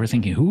people were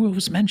thinking, who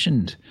was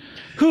mentioned?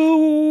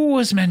 Who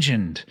was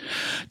mentioned?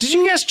 Did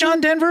you guess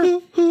John Denver?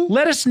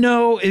 Let us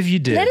know if you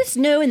did. Let us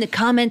know in the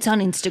comments on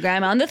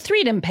Instagram on the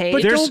Freedom page.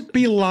 But don't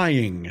be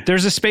lying.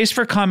 There's a space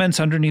for comments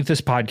underneath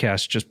this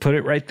podcast. Just put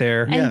it right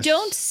there. And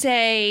don't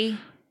say,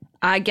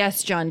 I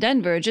guessed John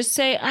Denver. Just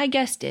say, I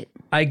guessed it.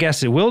 I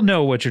guess it. We'll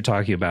know what you're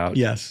talking about.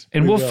 Yes.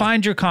 And we'll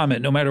find your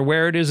comment no matter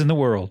where it is in the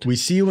world. We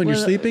see you when you're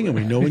sleeping and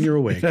we know when you're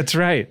awake. That's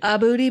right. A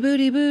booty,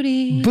 booty,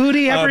 booty.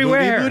 Booty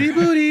everywhere. Booty,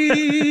 booty,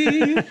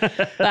 booty.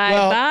 Bye.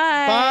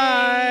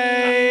 Bye.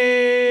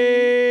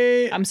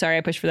 I'm sorry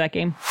I pushed for that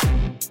game.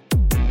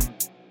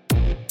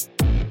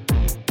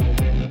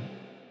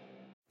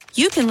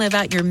 You can live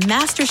out your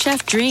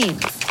MasterChef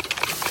dreams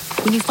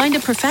when you find a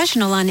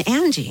professional on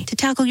Angie to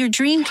tackle your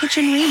dream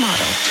kitchen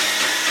remodel.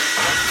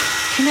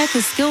 Connect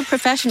with skilled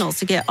professionals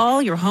to get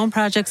all your home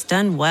projects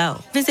done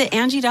well. Visit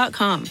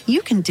Angie.com.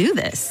 You can do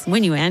this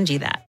when you Angie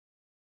that.